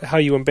matter how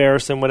you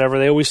embarrass them, whatever,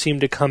 they always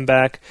seem to come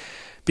back.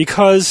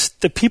 Because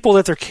the people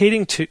that they're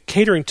catering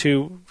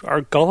to are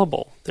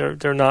gullible.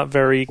 They're not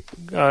very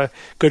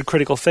good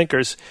critical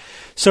thinkers.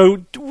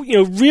 So, you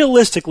know,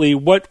 realistically,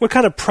 what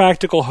kind of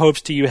practical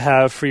hopes do you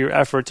have for your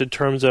efforts in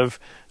terms of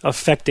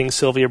affecting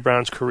Sylvia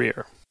Browne's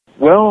career?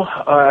 Well,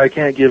 I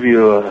can't give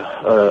you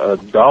a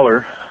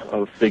dollar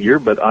figure,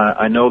 but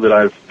I know that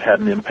I've had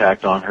an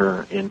impact on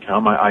her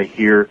income. I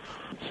hear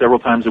several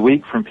times a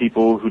week from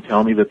people who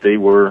tell me that they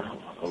were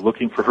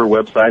looking for her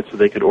website so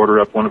they could order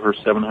up one of her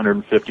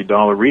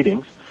 $750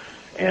 readings.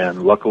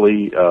 And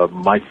luckily,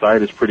 my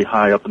site is pretty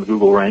high up in the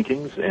Google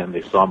rankings, and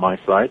they saw my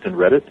site and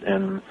read it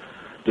and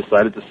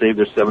decided to save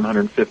their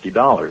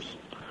 $750.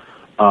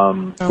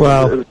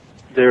 Wow.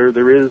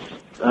 There is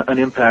an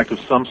impact of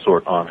some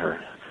sort on her.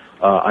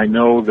 I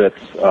know that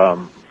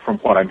from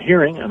what I'm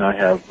hearing, and I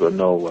have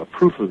no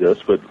proof of this,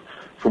 but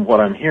from what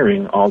I'm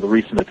hearing, all the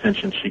recent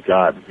attention she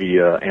got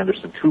via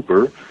Anderson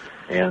Cooper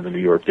and the New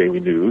York Daily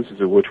News,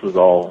 which was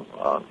all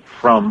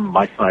from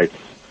my site's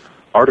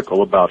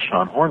article about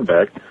Sean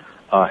Hornbeck,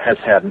 has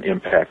had an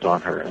impact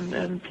on her,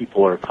 and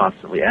people are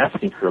constantly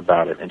asking her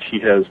about it. And she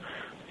has,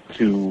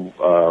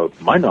 to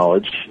my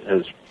knowledge,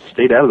 has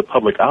stayed out of the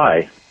public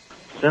eye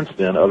since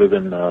then, other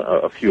than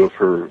a few of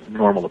her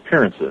normal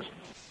appearances.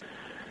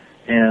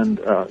 And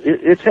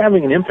it's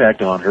having an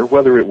impact on her.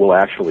 Whether it will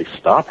actually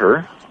stop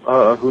her,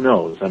 who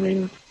knows? I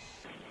mean,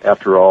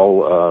 after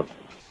all,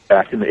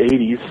 back in the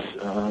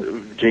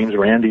 80s, James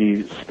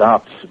Randi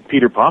stopped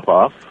Peter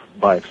Popoff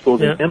by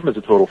exposing him as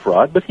a total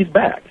fraud, but he's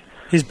back.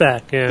 He's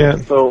back, yeah.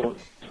 So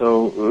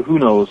who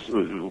knows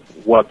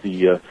what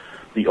the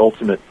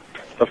ultimate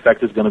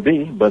effect is going to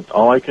be, but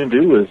all I can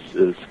do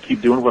is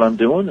keep doing what I'm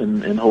doing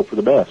and hope for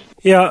the best.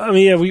 Yeah, I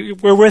mean,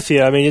 we're with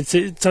you. I mean,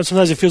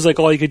 sometimes it feels like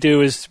all you could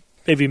do is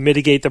maybe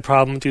mitigate the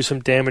problem, do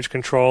some damage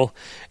control.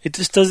 It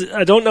just does.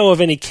 I don't know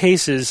of any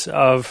cases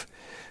of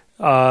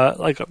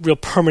like a real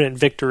permanent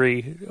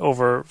victory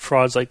over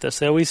frauds like this.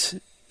 They always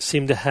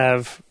seem to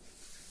have,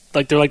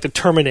 like they're like the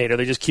Terminator.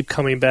 They just keep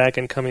coming back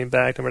and coming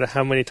back, no matter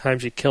how many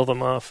times you kill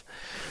them off.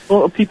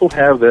 Well, people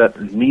have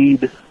that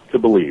need to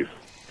believe,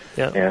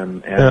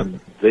 and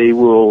they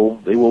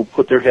will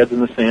put their heads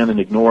in the sand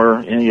and ignore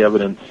any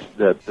evidence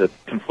that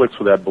conflicts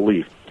with that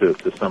belief to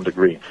some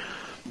degree.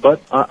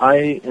 But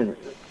I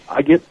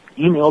get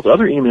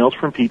other emails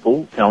from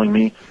people telling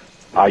me,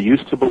 I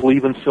used to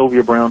believe in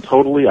Sylvia Browne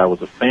totally. I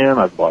was a fan.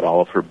 I've bought all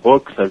of her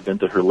books. I've been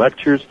to her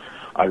lectures.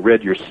 I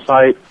read your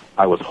site.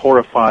 I was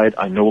horrified.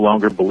 I no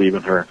longer believe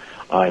in her.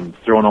 I'm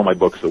throwing all my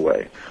books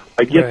away.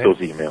 I get those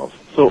emails.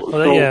 So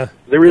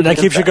there is that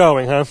keeps you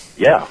going, huh?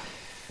 Yeah,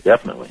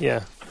 definitely.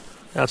 Yeah,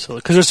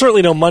 absolutely. Because there's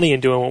certainly no money in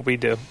doing what we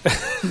do.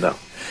 No.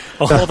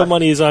 All the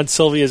money is on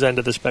Sylvia's end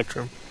of the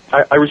spectrum.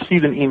 I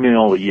received an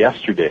email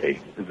yesterday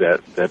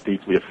that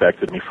deeply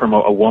affected me from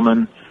a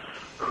woman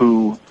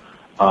who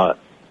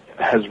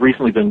has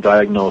recently been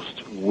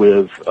diagnosed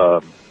with,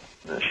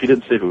 she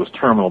didn't say if it was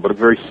terminal, but a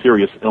very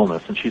serious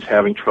illness, and she's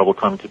having trouble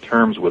coming to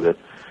terms with it.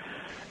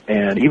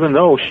 And even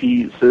though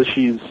she says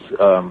she's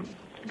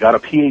got a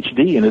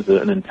PhD and is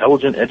an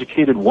intelligent,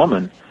 educated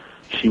woman,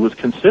 she was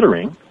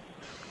considering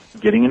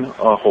getting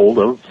a hold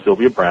of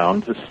Sylvia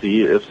Browne to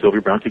see if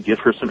Sylvia Browne could give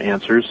her some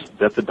answers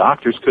that the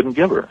doctors couldn't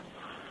give her.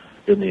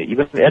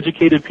 Even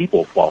educated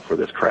people fall for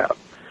this crap.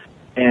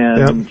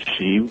 And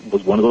she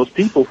was one of those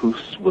people who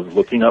was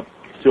looking up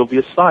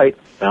Sylvia's site,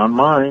 found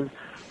mine,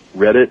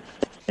 read it,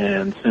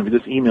 and sent me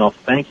this email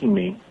thanking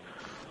me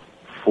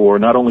for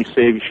not only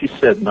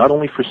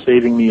for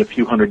saving me a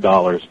few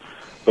 $100s,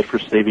 but for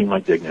saving my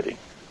dignity.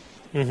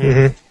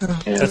 Mm-hmm.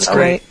 And That's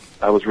great.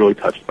 I was really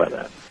touched by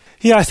that.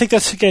 Yeah, I think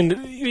that's,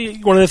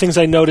 again, one of the things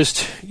I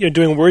noticed,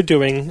 doing what we're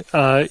doing,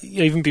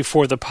 even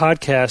before the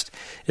podcast,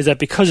 is that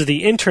because of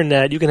the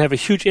internet, you can have a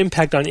huge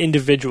impact on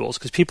individuals,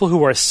 because people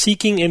who are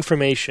seeking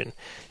information,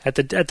 at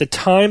the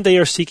time they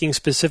are seeking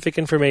specific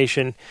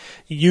information,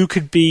 you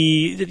could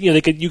be,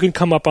 you can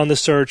come up on the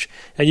search,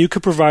 and you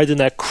could provide them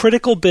that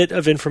critical bit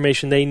of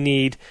information they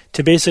need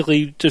to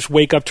basically just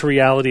wake up to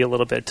reality a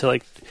little bit, to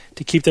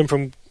keep them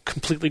from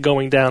completely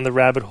going down the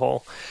rabbit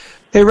hole.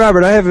 Hey,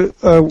 Robert, I have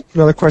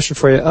another question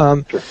for you.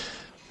 Sure.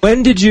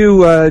 When did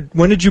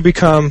you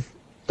become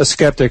a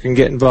skeptic and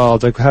get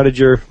involved? Like,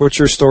 what's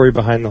your story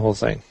behind the whole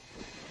thing?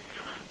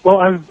 Well,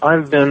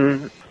 I've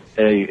been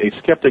a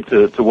skeptic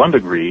to one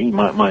degree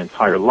my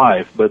entire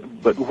life, but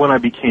when I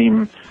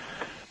became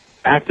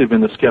active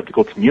in the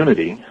skeptical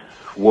community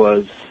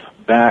was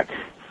back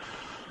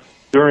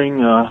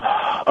during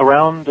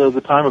around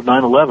the time of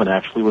 9/11.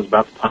 Actually, was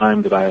about the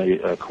time that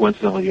I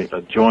coincidentally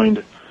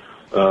joined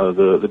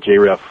the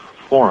JREF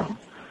forum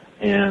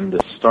and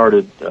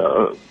started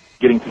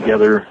getting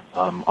together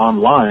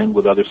online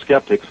with other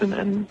skeptics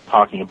and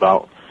talking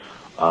about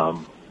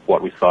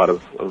what we thought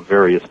of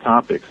various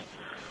topics.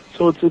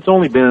 So it's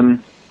only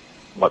been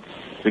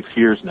 6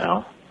 years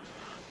now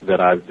that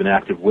I've been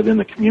active within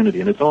the community,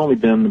 and it's only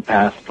been the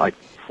past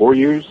 4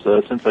 years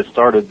since I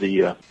started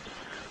the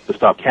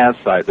Stop Kaz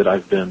site that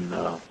I've been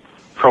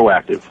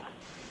proactive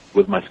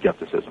with my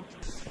skepticism.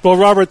 Well,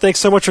 Robert, thanks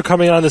so much for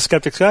coming on the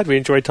Skeptics Guide. We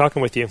enjoyed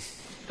talking with you.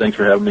 Thanks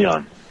for having me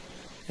on.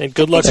 And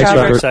good luck Thanks, with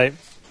your Robert. website.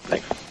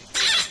 Thanks.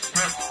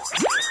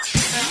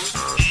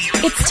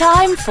 It's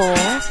time for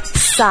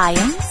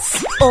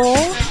Science or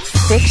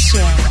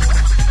Fiction.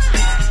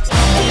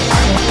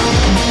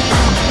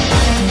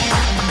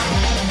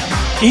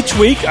 Each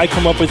week, I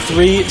come up with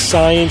 3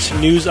 science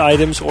news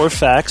items or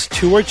facts.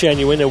 2 are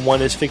genuine and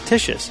 1 is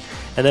fictitious.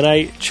 And then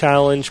I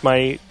challenge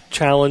my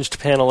challenged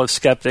panel of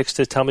skeptics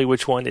to tell me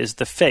which one is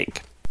the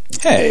fake.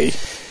 Hey.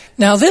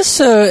 Now, this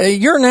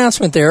your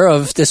announcement there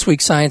of this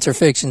week's Science or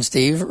Fiction,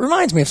 Steve,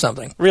 reminds me of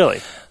something. Really?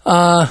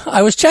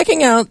 I was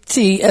checking out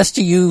the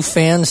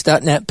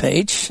SDUfans.net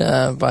page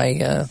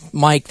by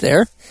Mike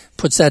there.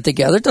 Puts that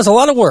together. Does a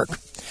lot of work.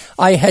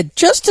 I had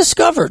just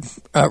discovered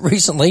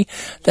recently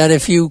that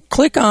if you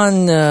click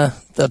on the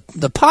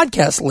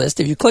podcast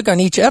list, if you click on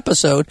each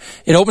episode,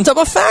 it opens up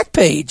a fact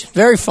page.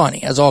 Very funny.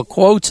 Has all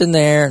quotes in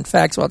there and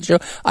facts about the show.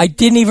 I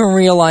didn't even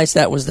realize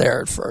that was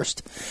there at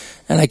first.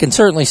 And I can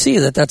certainly see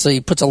that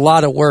he puts a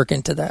lot of work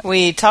into that.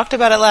 We talked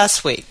about it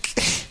last week.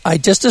 I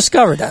just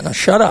discovered that. Now,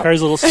 shut up.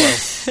 Harry's a little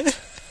slow.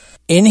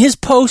 In his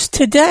post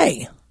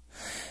today,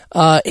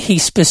 he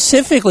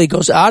specifically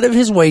goes out of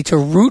his way to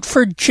root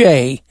for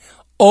Jay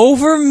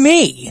over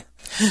me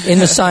in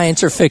the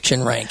Science or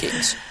Fiction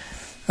rankings.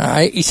 All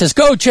right. He says,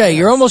 "Go, Jay.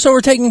 You're almost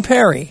overtaking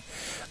Perry."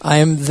 I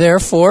am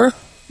therefore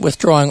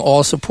withdrawing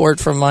all support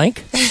from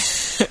Mike.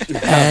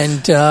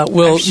 And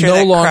will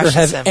no longer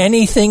have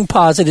anything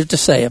positive to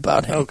say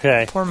about him.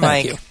 Okay. Poor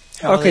Mike. Thank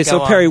you. Okay,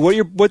 so Perry,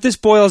 what this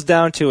boils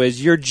down to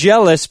is you're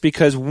jealous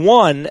because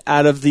one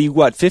out of the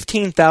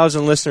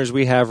 15,000 listeners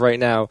we have right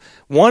now,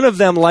 one of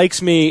them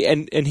likes me,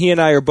 and he and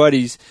I are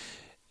buddies.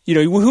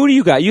 Who do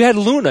you got? You had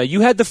Luna.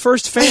 You had the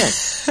first fan.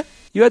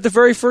 You had the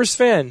very first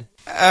fan.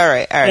 All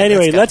right.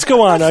 Anyway, let's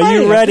go on. Are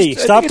you ready?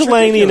 Stop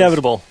delaying the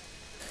inevitable.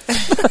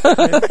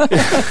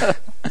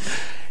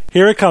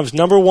 Here it comes.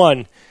 Number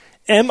 1.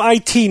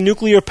 MIT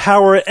nuclear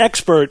power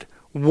expert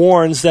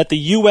warns that the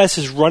U.S.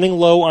 is running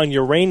low on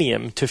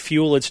uranium to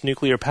fuel its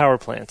nuclear power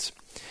plants.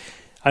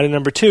 Item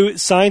number 2,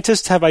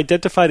 scientists have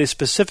identified a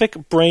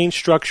specific brain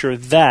structure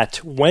that,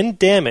 when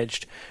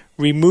damaged,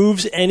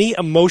 removes any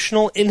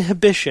emotional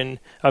inhibition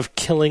of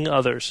killing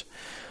others.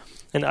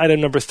 And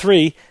item number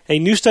 3, a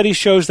new study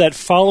shows that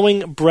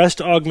following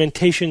breast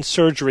augmentation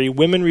surgery,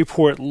 women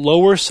report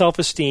lower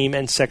self-esteem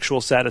and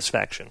sexual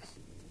satisfaction.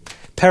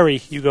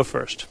 Perry, you go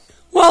first.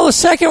 Well, the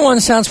second one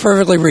sounds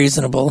perfectly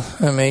reasonable.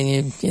 I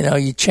mean,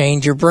 you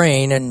change your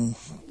brain and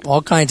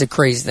all kinds of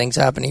crazy things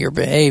happen to your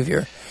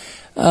behavior.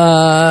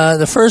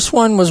 The first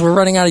one was we're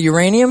running out of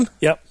uranium?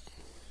 Yep.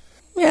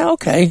 Yeah,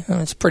 okay. I mean,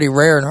 it's pretty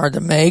rare and hard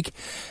to make.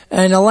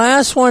 And the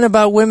last one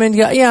about women,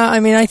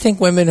 I think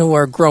women who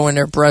are growing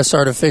their breasts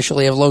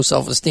artificially have low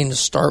self-esteem to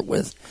start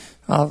with.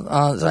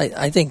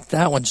 I think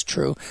that one's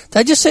true. Did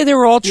I just say they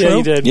were all true? Yeah,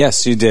 you did.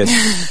 Yes, you did.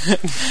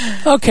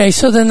 Okay,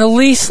 so then the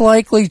least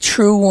likely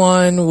true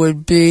one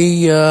would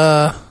be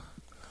the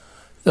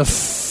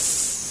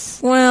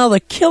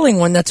killing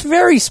one. That's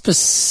very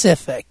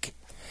specific.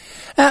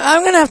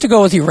 I'm going to have to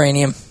go with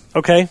uranium.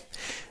 Okay.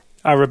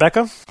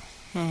 Rebecca?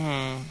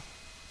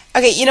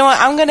 Okay, you know what?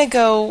 I'm going to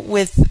go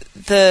with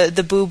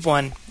the boob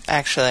one,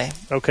 actually.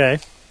 Okay.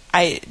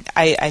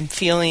 I'm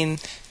feeling...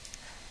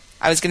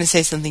 I was going to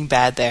say something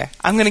bad there.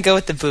 I'm going to go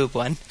with the boob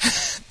one.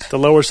 The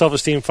lower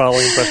self-esteem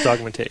following breast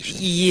augmentation.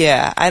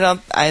 Yeah,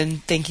 I'm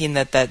thinking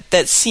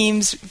that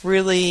seems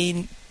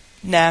really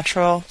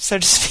natural, so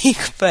to speak,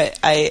 but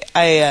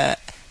I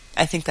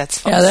think that's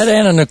false. Yeah, that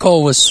Anna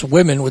Nicole was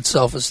swimming with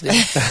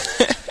self-esteem.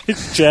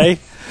 Jay?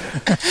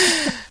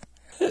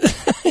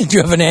 Did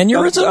you have an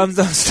aneurysm?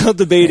 I'm still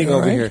debating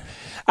over Right. here.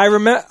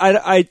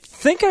 I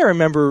think I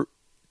remember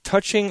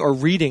touching or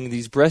reading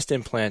these breast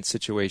implant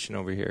situation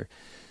over here.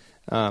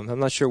 I'm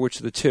not sure which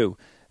of the two.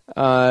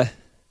 How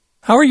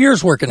are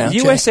yours working out, Jay?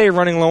 USA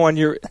running low on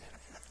your...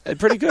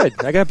 pretty good.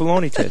 I got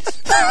baloney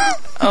tits.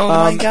 Oh,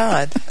 my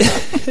God.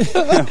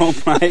 Oh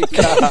my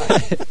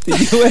God!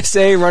 The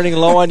USA running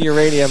low on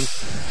uranium.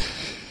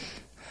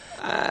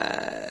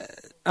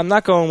 I'm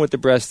not going with the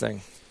breast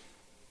thing.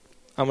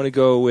 I'm going to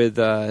go with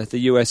the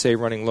USA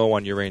running low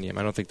on uranium.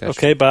 I don't think that's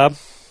Okay, Bob.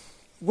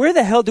 Where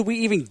the hell do we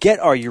even get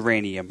our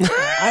uranium?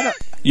 I don't.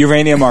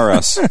 Uranium or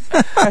us.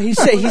 He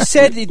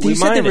said We the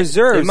mine it.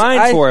 reserves. They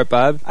mine for it,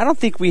 Bob. I don't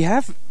think we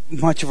have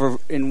much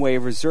of in way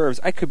of reserves.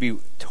 I could be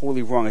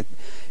totally wrong.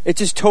 It's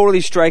just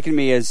totally striking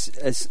me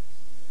as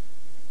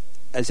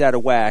out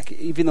of whack.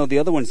 Even though the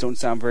other ones don't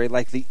sound very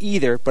likely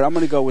either. But I'm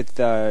going to go with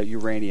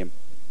uranium.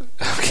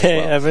 Okay,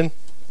 Evan.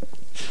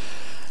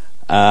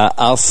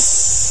 I'll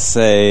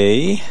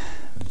say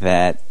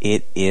that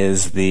it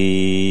is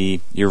the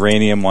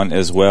uranium one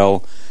as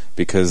well,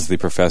 because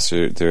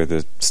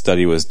the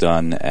study was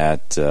done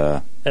at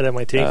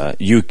MIT.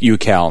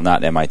 UCal,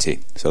 not MIT.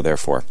 So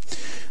therefore,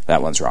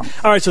 that one's wrong.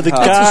 All right, so the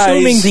That's guys,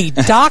 assuming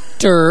the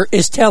doctor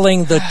is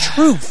telling the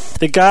truth.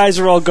 the guys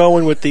are all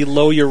going with the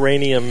low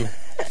uranium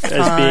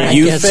as being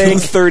You guess think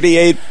so.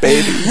 38,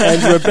 baby?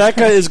 and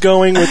Rebecca is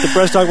going with the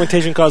breast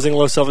augmentation causing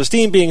low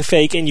self-esteem being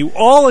fake, and you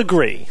all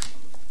agree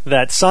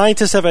that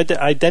scientists have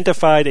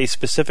identified a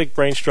specific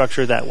brain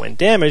structure that, when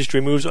damaged,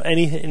 removes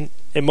any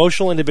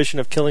emotional inhibition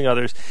of killing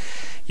others.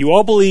 You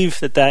all believe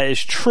that that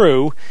is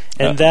true,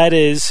 and that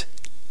is,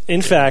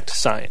 in fact,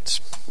 science.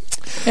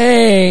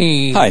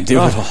 Hey. I do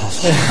it all.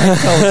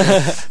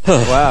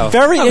 Wow.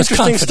 Very I was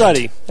interesting confident.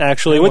 study,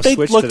 actually. I What they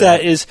almost switched looked to that.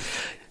 at is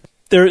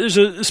there is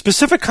a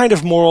specific kind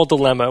of moral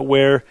dilemma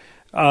where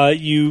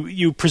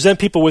you present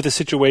people with a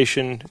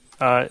situation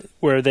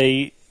where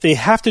they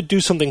have to do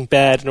something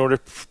bad in order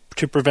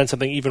to prevent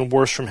something even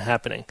worse from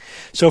happening.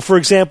 So, for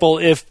example,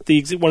 if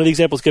one of the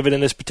examples given in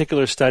this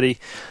particular study,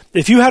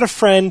 if you had a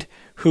friend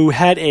who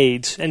had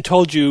AIDS and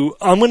told you,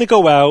 I'm going to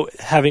go out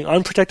having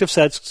unprotected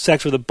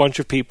sex with a bunch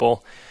of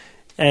people,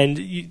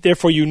 and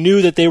therefore you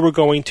knew that they were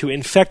going to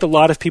infect a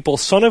lot of people,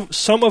 some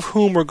of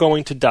whom were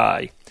going to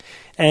die.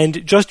 And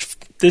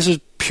this is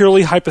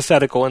purely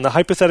hypothetical. In the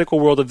hypothetical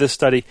world of this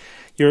study,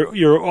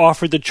 you're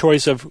offered the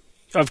choice of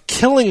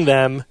killing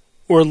them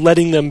or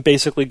letting them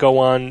basically go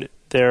on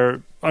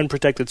their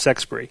unprotected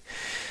sex spree.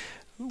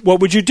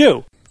 What would you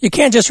do? You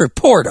can't just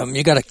report them.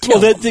 You got to kill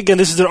them. Again,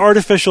 this is an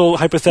artificial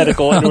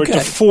hypothetical in order to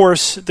Okay.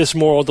 force this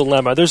moral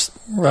dilemma. There's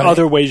Right.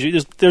 other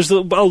ways. There's a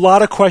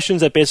lot of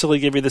questions that basically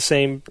give you the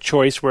same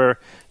choice, where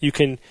you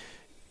can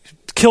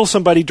kill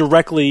somebody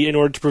directly in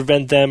order to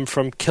prevent them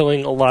from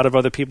killing a lot of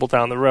other people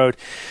down the road.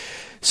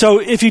 So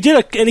if you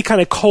did any kind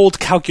of cold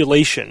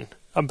calculation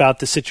about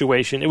the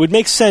situation, it would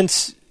make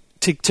sense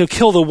to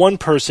kill the one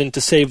person to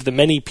save the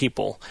many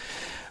people.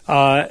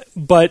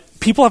 But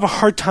people have a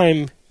hard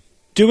time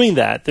doing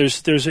that.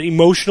 There's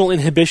emotional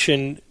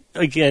inhibition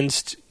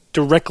against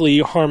directly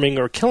harming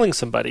or killing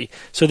somebody.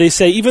 So they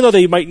say, even though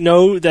they might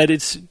know that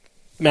it's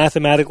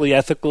mathematically,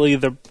 ethically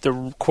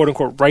the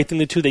quote-unquote right thing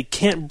to do, they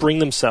can't bring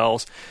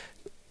themselves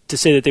to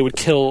say that they would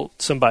kill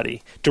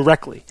somebody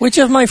directly. Which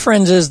of my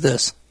friends is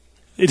this?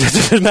 It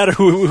doesn't matter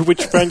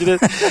which friend it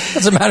is.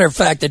 As a matter of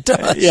fact, it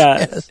does. Yeah.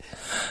 Yes.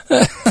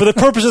 For the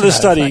purpose of the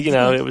study,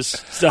 fact. it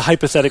was a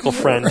hypothetical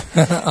friend.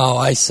 Oh,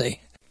 I see.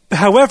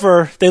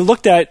 However, they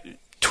looked at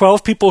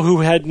 12 people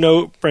who had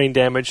no brain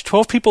damage,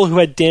 12 people who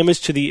had damage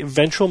to the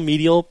ventral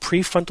medial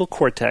prefrontal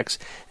cortex,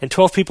 and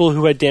 12 people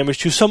who had damage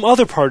to some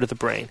other part of the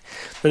brain.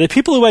 Now, the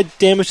people who had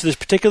damage to this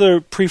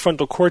particular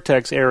prefrontal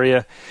cortex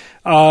area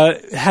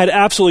had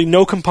absolutely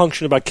no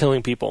compunction about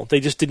killing people. They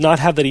just did not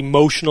have that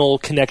emotional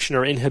connection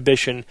or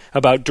inhibition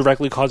about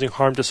directly causing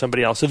harm to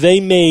somebody else. So they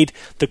made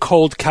the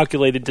cold,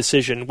 calculated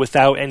decision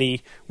without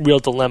any real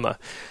dilemma.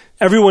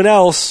 Everyone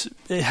else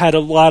had a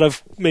lot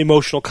of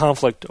emotional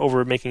conflict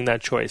over making that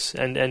choice,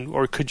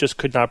 or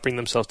could not bring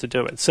themselves to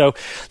do it. So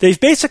they've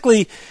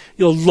basically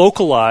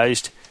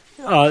localized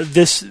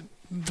the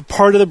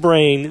part of the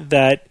brain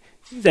that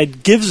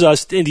gives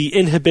us the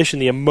inhibition,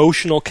 the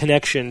emotional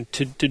connection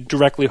to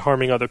directly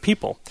harming other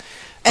people,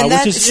 And which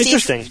that, is Steve,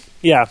 interesting.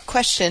 Yeah.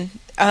 Question.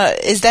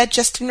 Is that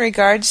just in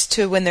regards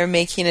to when they're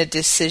making a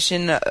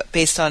decision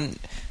based on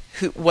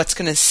what's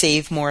going to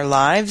save more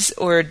lives,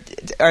 or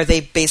are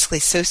they basically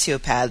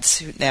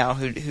sociopaths now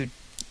who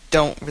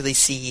don't really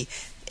see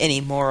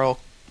any moral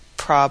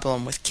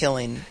problem with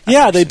killing?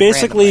 Yeah, they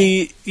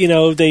basically,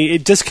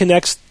 it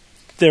disconnects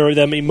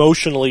them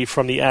emotionally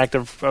from the act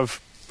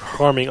of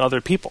harming other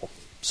people.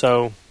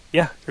 So,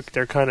 yeah,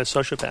 they're kind of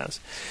sociopaths.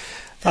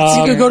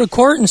 You could go to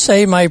court and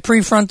say my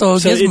prefrontal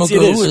So gizmo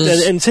it is.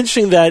 is... And it's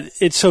interesting that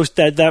it's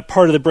that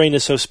part of the brain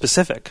is so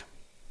specific,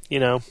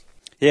 Yeah,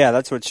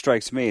 that's what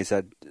strikes me, is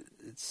that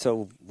it's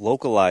so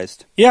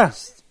localized. Yeah.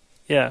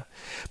 Yeah.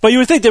 But you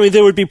would think,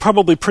 there would be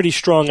probably pretty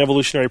strong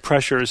evolutionary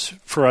pressures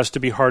for us to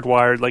be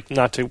hardwired, like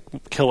not to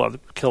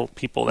kill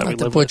people that we Not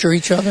to live butcher with.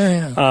 each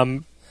other, yeah.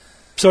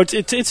 So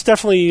it's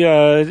definitely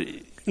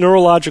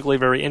neurologically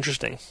very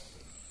interesting.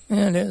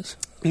 Yeah, it is.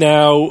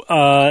 Now,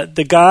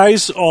 the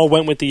guys all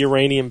went with the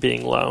uranium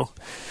being low.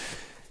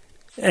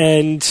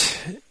 And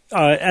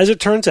as it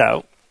turns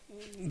out,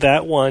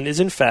 that one is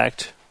in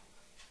fact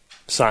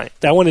science.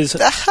 That one is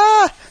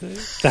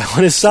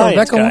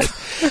science, guys.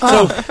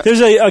 So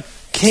there's a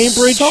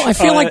Cambridge. So I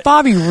feel like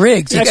Bobby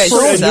Riggs. It's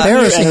so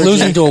embarrassing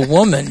losing to a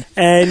woman.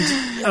 And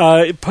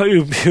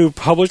who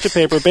published a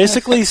paper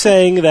basically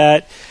saying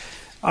that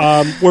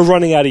we're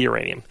running out of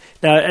uranium.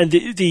 Now, and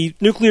the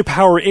nuclear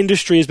power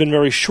industry has been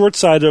very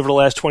short-sighted over the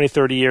last 20,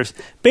 30 years.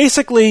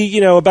 Basically,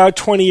 about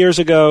 20 years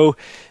ago,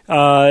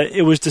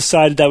 it was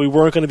decided that we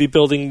weren't going to be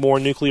building more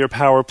nuclear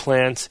power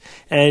plants.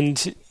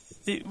 And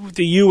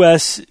the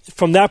U.S.,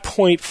 from that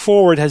point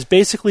forward, has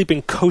basically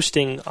been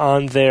coasting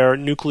on their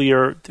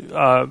nuclear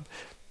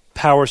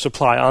power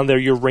supply, on their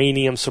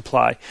uranium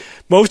supply.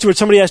 Most of it,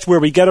 somebody asked where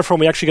we get it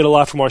from. We actually get a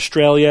lot from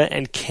Australia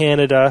and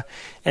Canada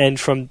and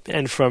from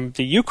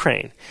the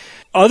Ukraine.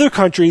 Other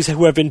countries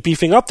who have been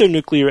beefing up their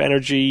nuclear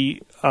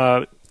energy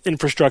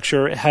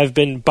infrastructure have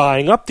been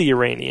buying up the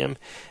uranium,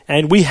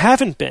 and we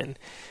haven't been.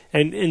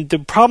 And the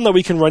problem that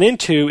we can run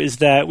into is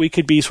that we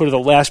could be sort of the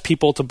last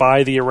people to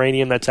buy the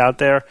uranium that's out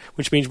there,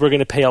 which means we're going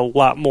to pay a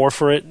lot more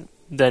for it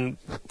than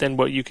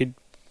what you could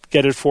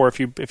get it for if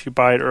you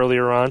buy it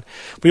earlier on.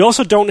 We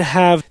also don't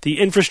have the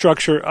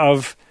infrastructure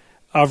of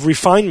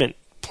refinement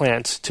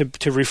plants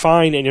to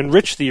refine and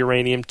enrich the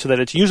uranium so that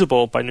it's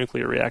usable by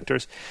nuclear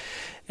reactors.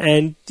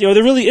 And there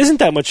really isn't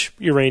that much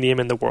uranium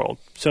in the world.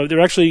 So they're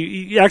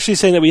actually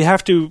saying that we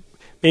have to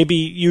maybe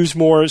use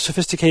more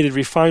sophisticated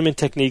refinement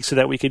techniques so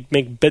that we could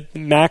make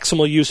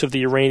maximal use of the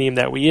uranium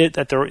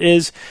that there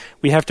is.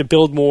 We have to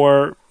build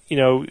more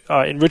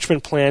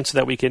enrichment plants so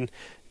that we can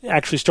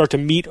actually start to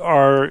meet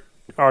our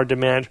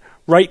demand.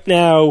 Right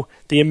now,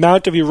 the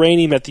amount of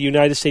uranium that the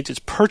United States is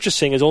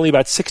purchasing is only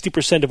about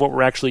 60% of what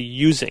we're actually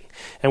using,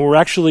 and we're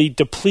actually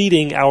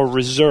depleting our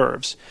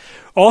reserves.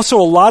 Also,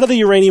 a lot of the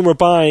uranium we're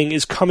buying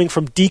is coming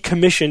from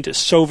decommissioned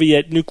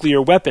Soviet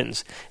nuclear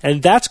weapons,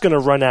 and that's going to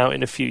run out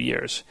in a few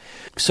years.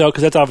 So,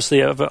 because that's obviously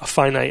a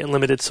finite and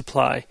limited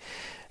supply.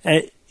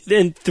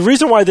 And the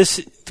reason why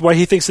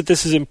he thinks that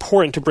this is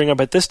important to bring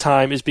up at this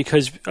time is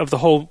because of the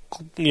whole,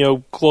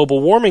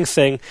 global warming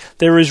thing.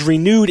 There is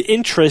renewed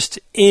interest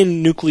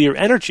in nuclear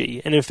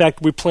energy, and in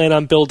fact, we plan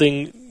on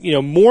building,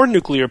 more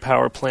nuclear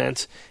power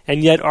plants,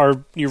 and yet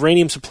our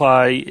uranium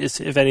supply is,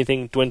 if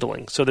anything,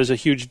 dwindling. So there's a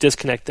huge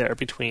disconnect there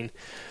between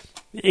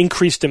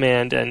increased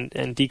demand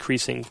and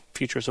decreasing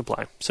future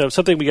supply. So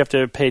something we have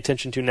to pay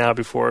attention to now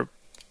before it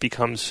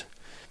becomes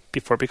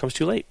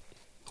too late.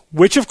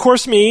 Which, of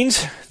course,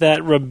 means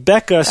that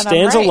Rebecca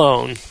stands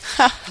alone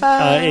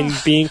in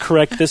being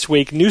correct this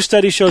week. New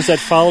study shows that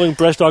following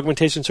breast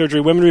augmentation surgery,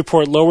 women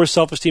report lower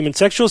self-esteem and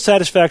sexual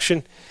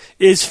satisfaction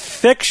is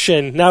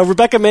fiction. Now,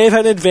 Rebecca may have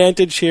had an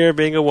advantage here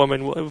being a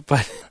woman,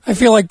 but I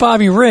feel like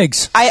Bobby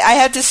Riggs. I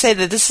have to say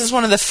that this is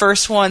one of the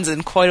first ones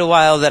in quite a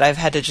while that I've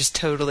had to just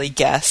totally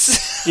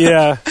guess.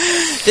 Yeah.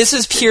 This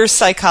was pure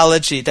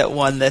psychology that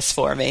won this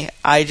for me.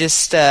 I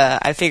just,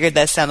 I figured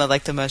that sounded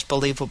like the most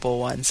believable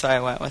one, so I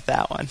went with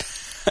that one.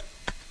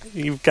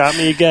 You've got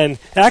me again.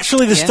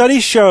 Actually, the study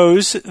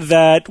shows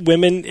that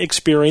women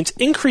experience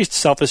increased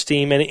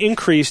self-esteem and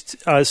increased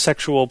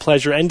sexual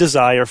pleasure and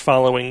desire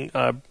following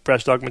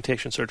breast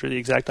augmentation surgery, the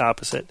exact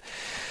opposite.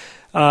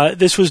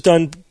 This was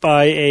done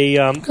by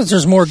a... Because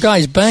there's more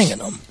guys banging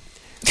them.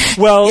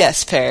 Well,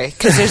 yes, Perry,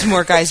 because there's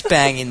more guys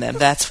banging them.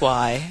 That's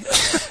why.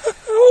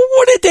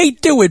 What did they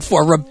do it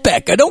for,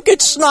 Rebecca? Don't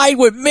get snide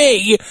with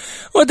me.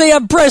 What they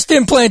have breast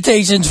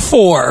implantations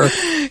for?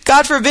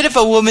 God forbid if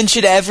a woman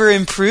should ever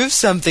improve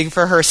something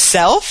for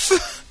herself.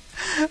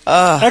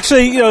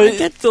 Actually,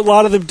 a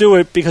lot of them do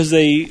it because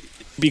they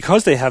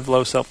have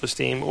low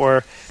self-esteem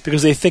or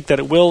because they think that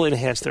it will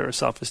enhance their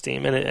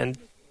self-esteem, and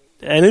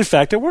in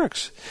fact, it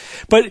works.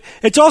 But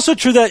it's also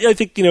true that I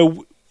think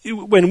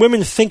when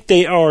women think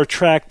they are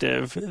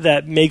attractive,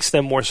 that makes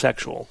them more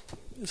sexual.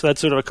 So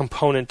that's sort of a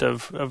component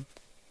of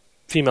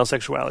female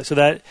sexuality.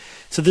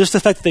 So just the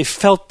fact that they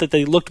felt that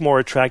they looked more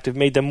attractive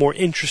made them more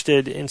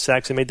interested in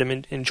sex and made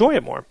them enjoy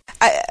it more.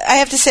 I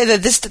have to say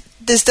that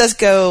this does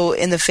go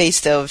in the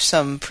face, though, of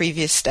some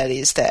previous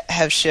studies that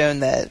have shown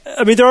that...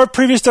 I mean, there are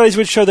previous studies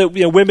which show that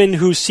women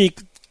who seek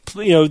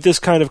this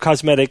kind of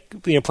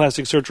cosmetic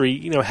plastic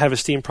surgery have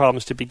esteem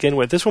problems to begin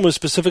with. This one was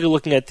specifically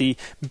looking at the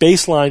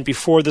baseline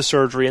before the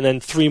surgery and then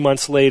 3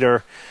 months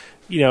later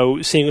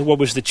seeing what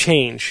was the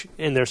change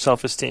in their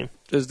self-esteem.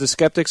 Does the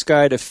Skeptics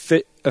Guide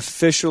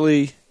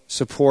officially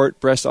support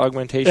breast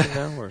augmentation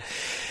now? Or?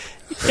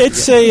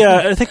 It's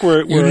I think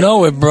we're you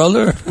know it,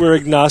 brother. We're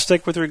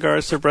agnostic with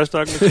regards to breast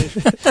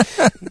augmentation.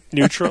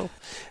 Neutral.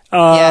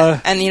 Yeah,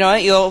 and you know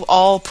what? You'll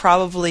all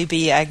probably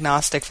be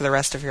agnostic for the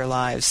rest of your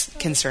lives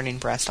concerning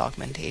breast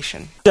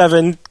augmentation.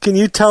 Devin, can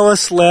you tell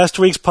us last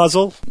week's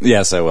puzzle?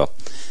 Yes, I will.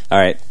 All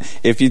right.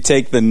 If you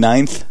take the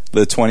 9th,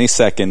 the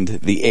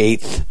 22nd, the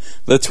 8th,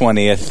 the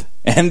 20th,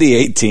 and the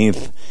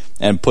 18th,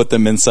 and put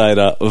them inside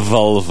a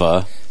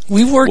vulva,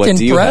 We've worked What in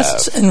do you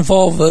breasts have? and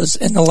vulvas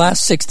in the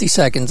last 60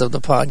 seconds of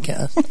the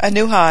podcast. A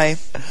new high.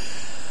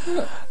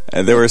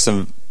 And there were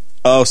some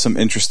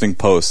interesting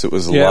posts. It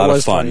was a Yeah, it lot was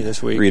of fun funny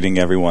this week. reading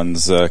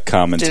everyone's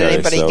commentary. Did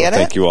anybody so get it?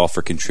 thank you all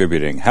for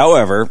contributing.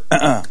 However,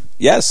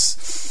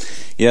 yes,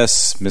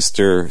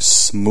 Mr.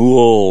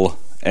 Smuel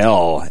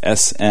L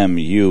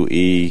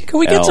SMUE. Can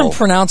we get some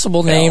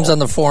pronounceable names on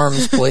the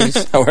forums,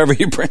 please? However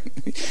you bring,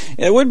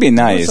 it would be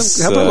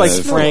nice. How about like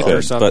if Frank you or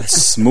could, something? But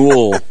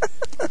Smuel,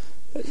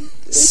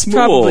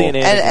 Probably an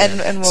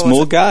anagram. And what was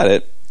Smuel it? got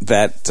it.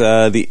 That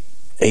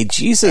a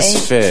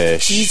Jesus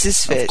fish.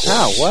 Jesus fish.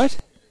 Wow, what?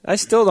 I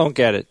still don't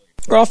get it.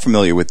 We're all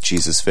familiar with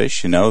Jesus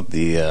fish,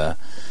 the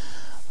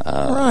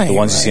ones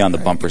you see on the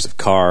bumpers of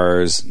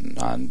cars, and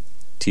on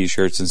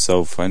T-shirts, and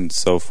so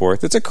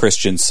forth. It's a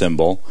Christian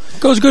symbol.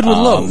 Goes good with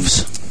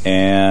loaves.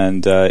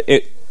 And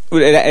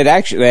it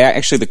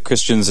actually the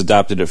Christians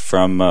adopted it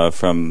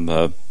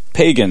from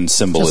pagan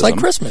symbolism, Just like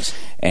Christmas.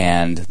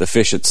 And the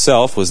fish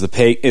itself is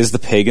the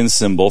pagan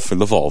symbol for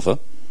the vulva.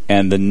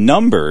 And the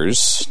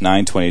numbers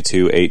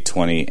 922,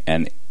 820,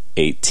 and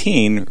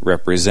 18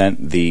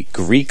 represent the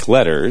Greek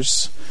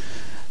letters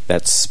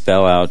that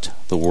spell out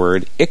the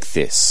word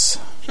ichthys,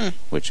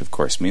 which of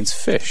course means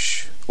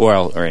fish.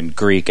 Well, or in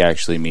Greek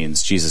actually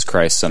means Jesus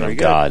Christ, Son of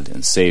God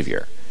and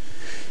Savior.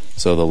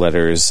 So the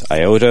letters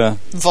iota,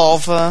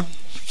 Vulva.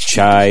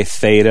 chi,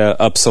 theta,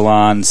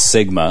 upsilon,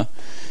 sigma.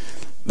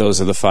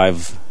 Those are the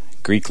 5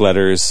 Greek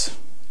letters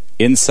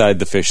inside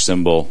the fish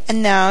symbol.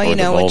 And now you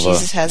know what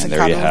Jesus has in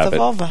common with the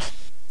vulva.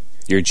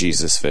 Your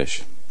Jesus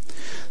fish.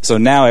 So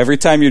now every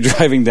time you're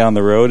driving down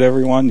the road,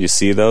 everyone, you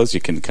see those,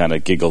 you can kind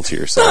of giggle to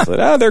yourself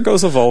that, there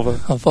goes a vulva.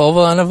 A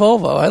vulva on a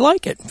Volvo. I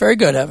like it. Very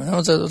good, Evan. That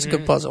was a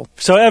good puzzle.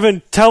 So,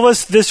 Evan, tell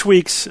us this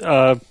week's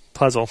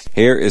puzzle.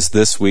 Here is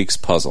this week's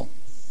puzzle.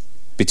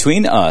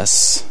 Between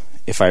us,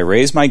 if I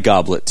raise my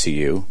goblet to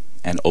you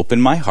and open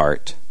my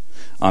heart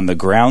on the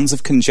grounds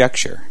of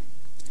conjecture,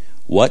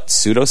 what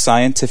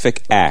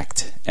pseudoscientific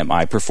act am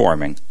I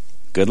performing?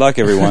 Good luck,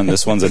 everyone.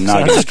 This one's a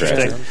noggin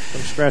scratcher.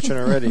 I'm scratching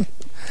already.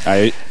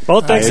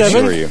 Well, thanks, I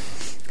assure Evan. you.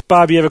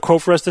 Bob, you have a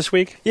quote for us this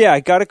week? Yeah, I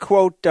got a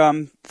quote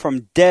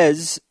from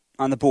Des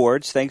on the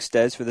boards. Thanks,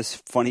 Des, for this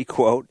funny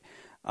quote.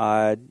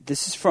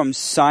 This is from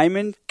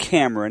Simon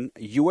Cameron,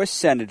 U.S.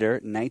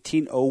 Senator,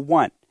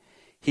 1901.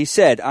 He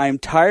said, I am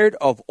tired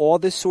of all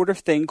this sort of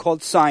thing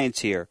called science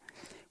here.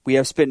 We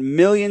have spent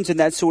millions in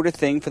that sort of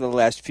thing for the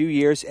last few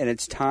years, and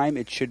it's time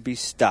it should be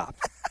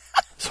stopped.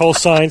 This whole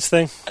science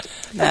thing?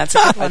 That's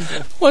a good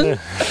one.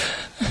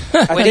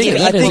 Way to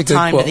give equal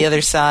time to the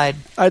other side.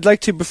 I'd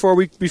like to before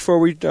we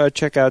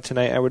check out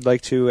tonight. I would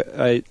like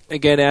to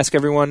again ask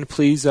everyone,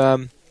 please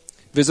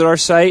visit our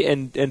site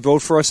and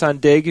vote for us on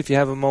Dig. If you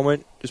have a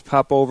moment, just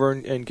pop over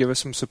and give us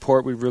some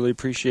support. We'd really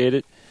appreciate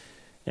it.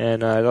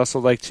 And I'd also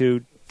like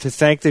to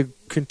thank the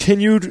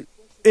continued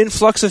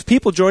influx of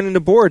people joining the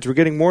boards. We're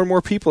getting more and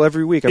more people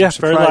every week. I'm surprised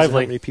very at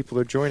lively. how many people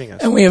are joining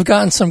us. And we have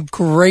gotten some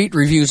great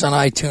reviews on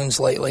iTunes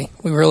lately.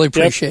 We really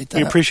appreciate that.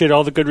 We appreciate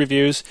all the good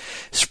reviews.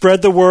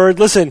 Spread the word.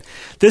 Listen,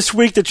 this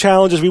week the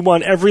challenge is we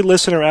want every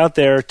listener out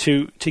there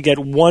to get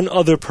one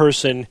other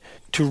person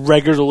to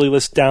regularly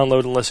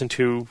download and listen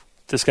to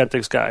the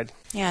Skeptics Guide.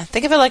 Yeah,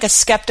 think of it like a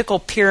skeptical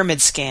pyramid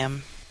scam.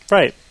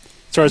 Right.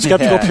 So our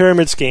skeptical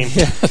pyramid scheme.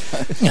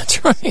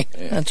 That's right.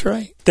 That's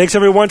right. Thanks,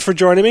 everyone, for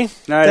joining me.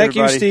 Night, Thank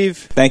you, everybody. Steve.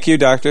 Thank you,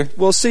 Doctor.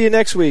 We'll see you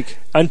next week.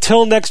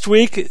 Until next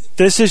week,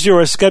 this is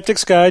your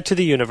Skeptics Guide to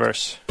the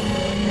Universe.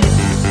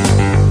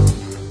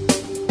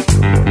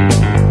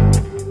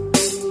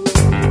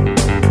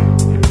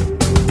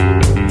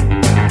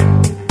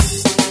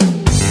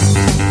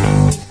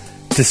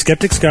 The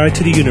Skeptics Guide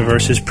to the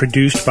Universe is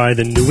produced by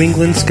the New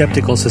England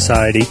Skeptical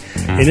Society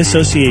in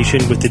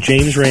association with the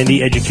James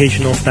Randi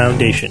Educational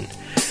Foundation.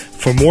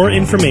 For more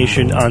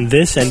information on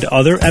this and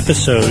other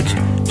episodes,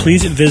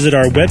 please visit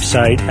our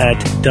website at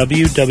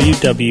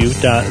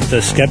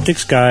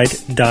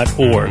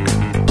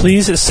www.theskepticsguide.org.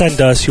 Please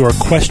send us your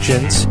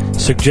questions,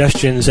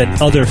 suggestions,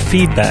 and other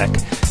feedback.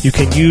 You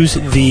can use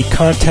the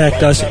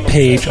Contact Us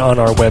page on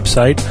our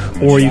website,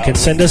 or you can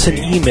send us an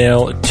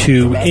email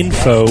to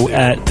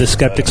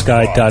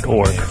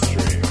info@theskepticsguide.org.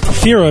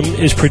 Theorem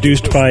is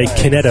produced by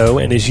Kineto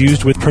and is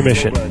used with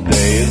permission.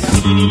 Days,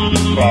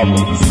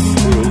 problems,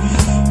 proof,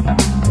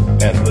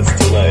 endless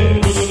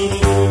delays.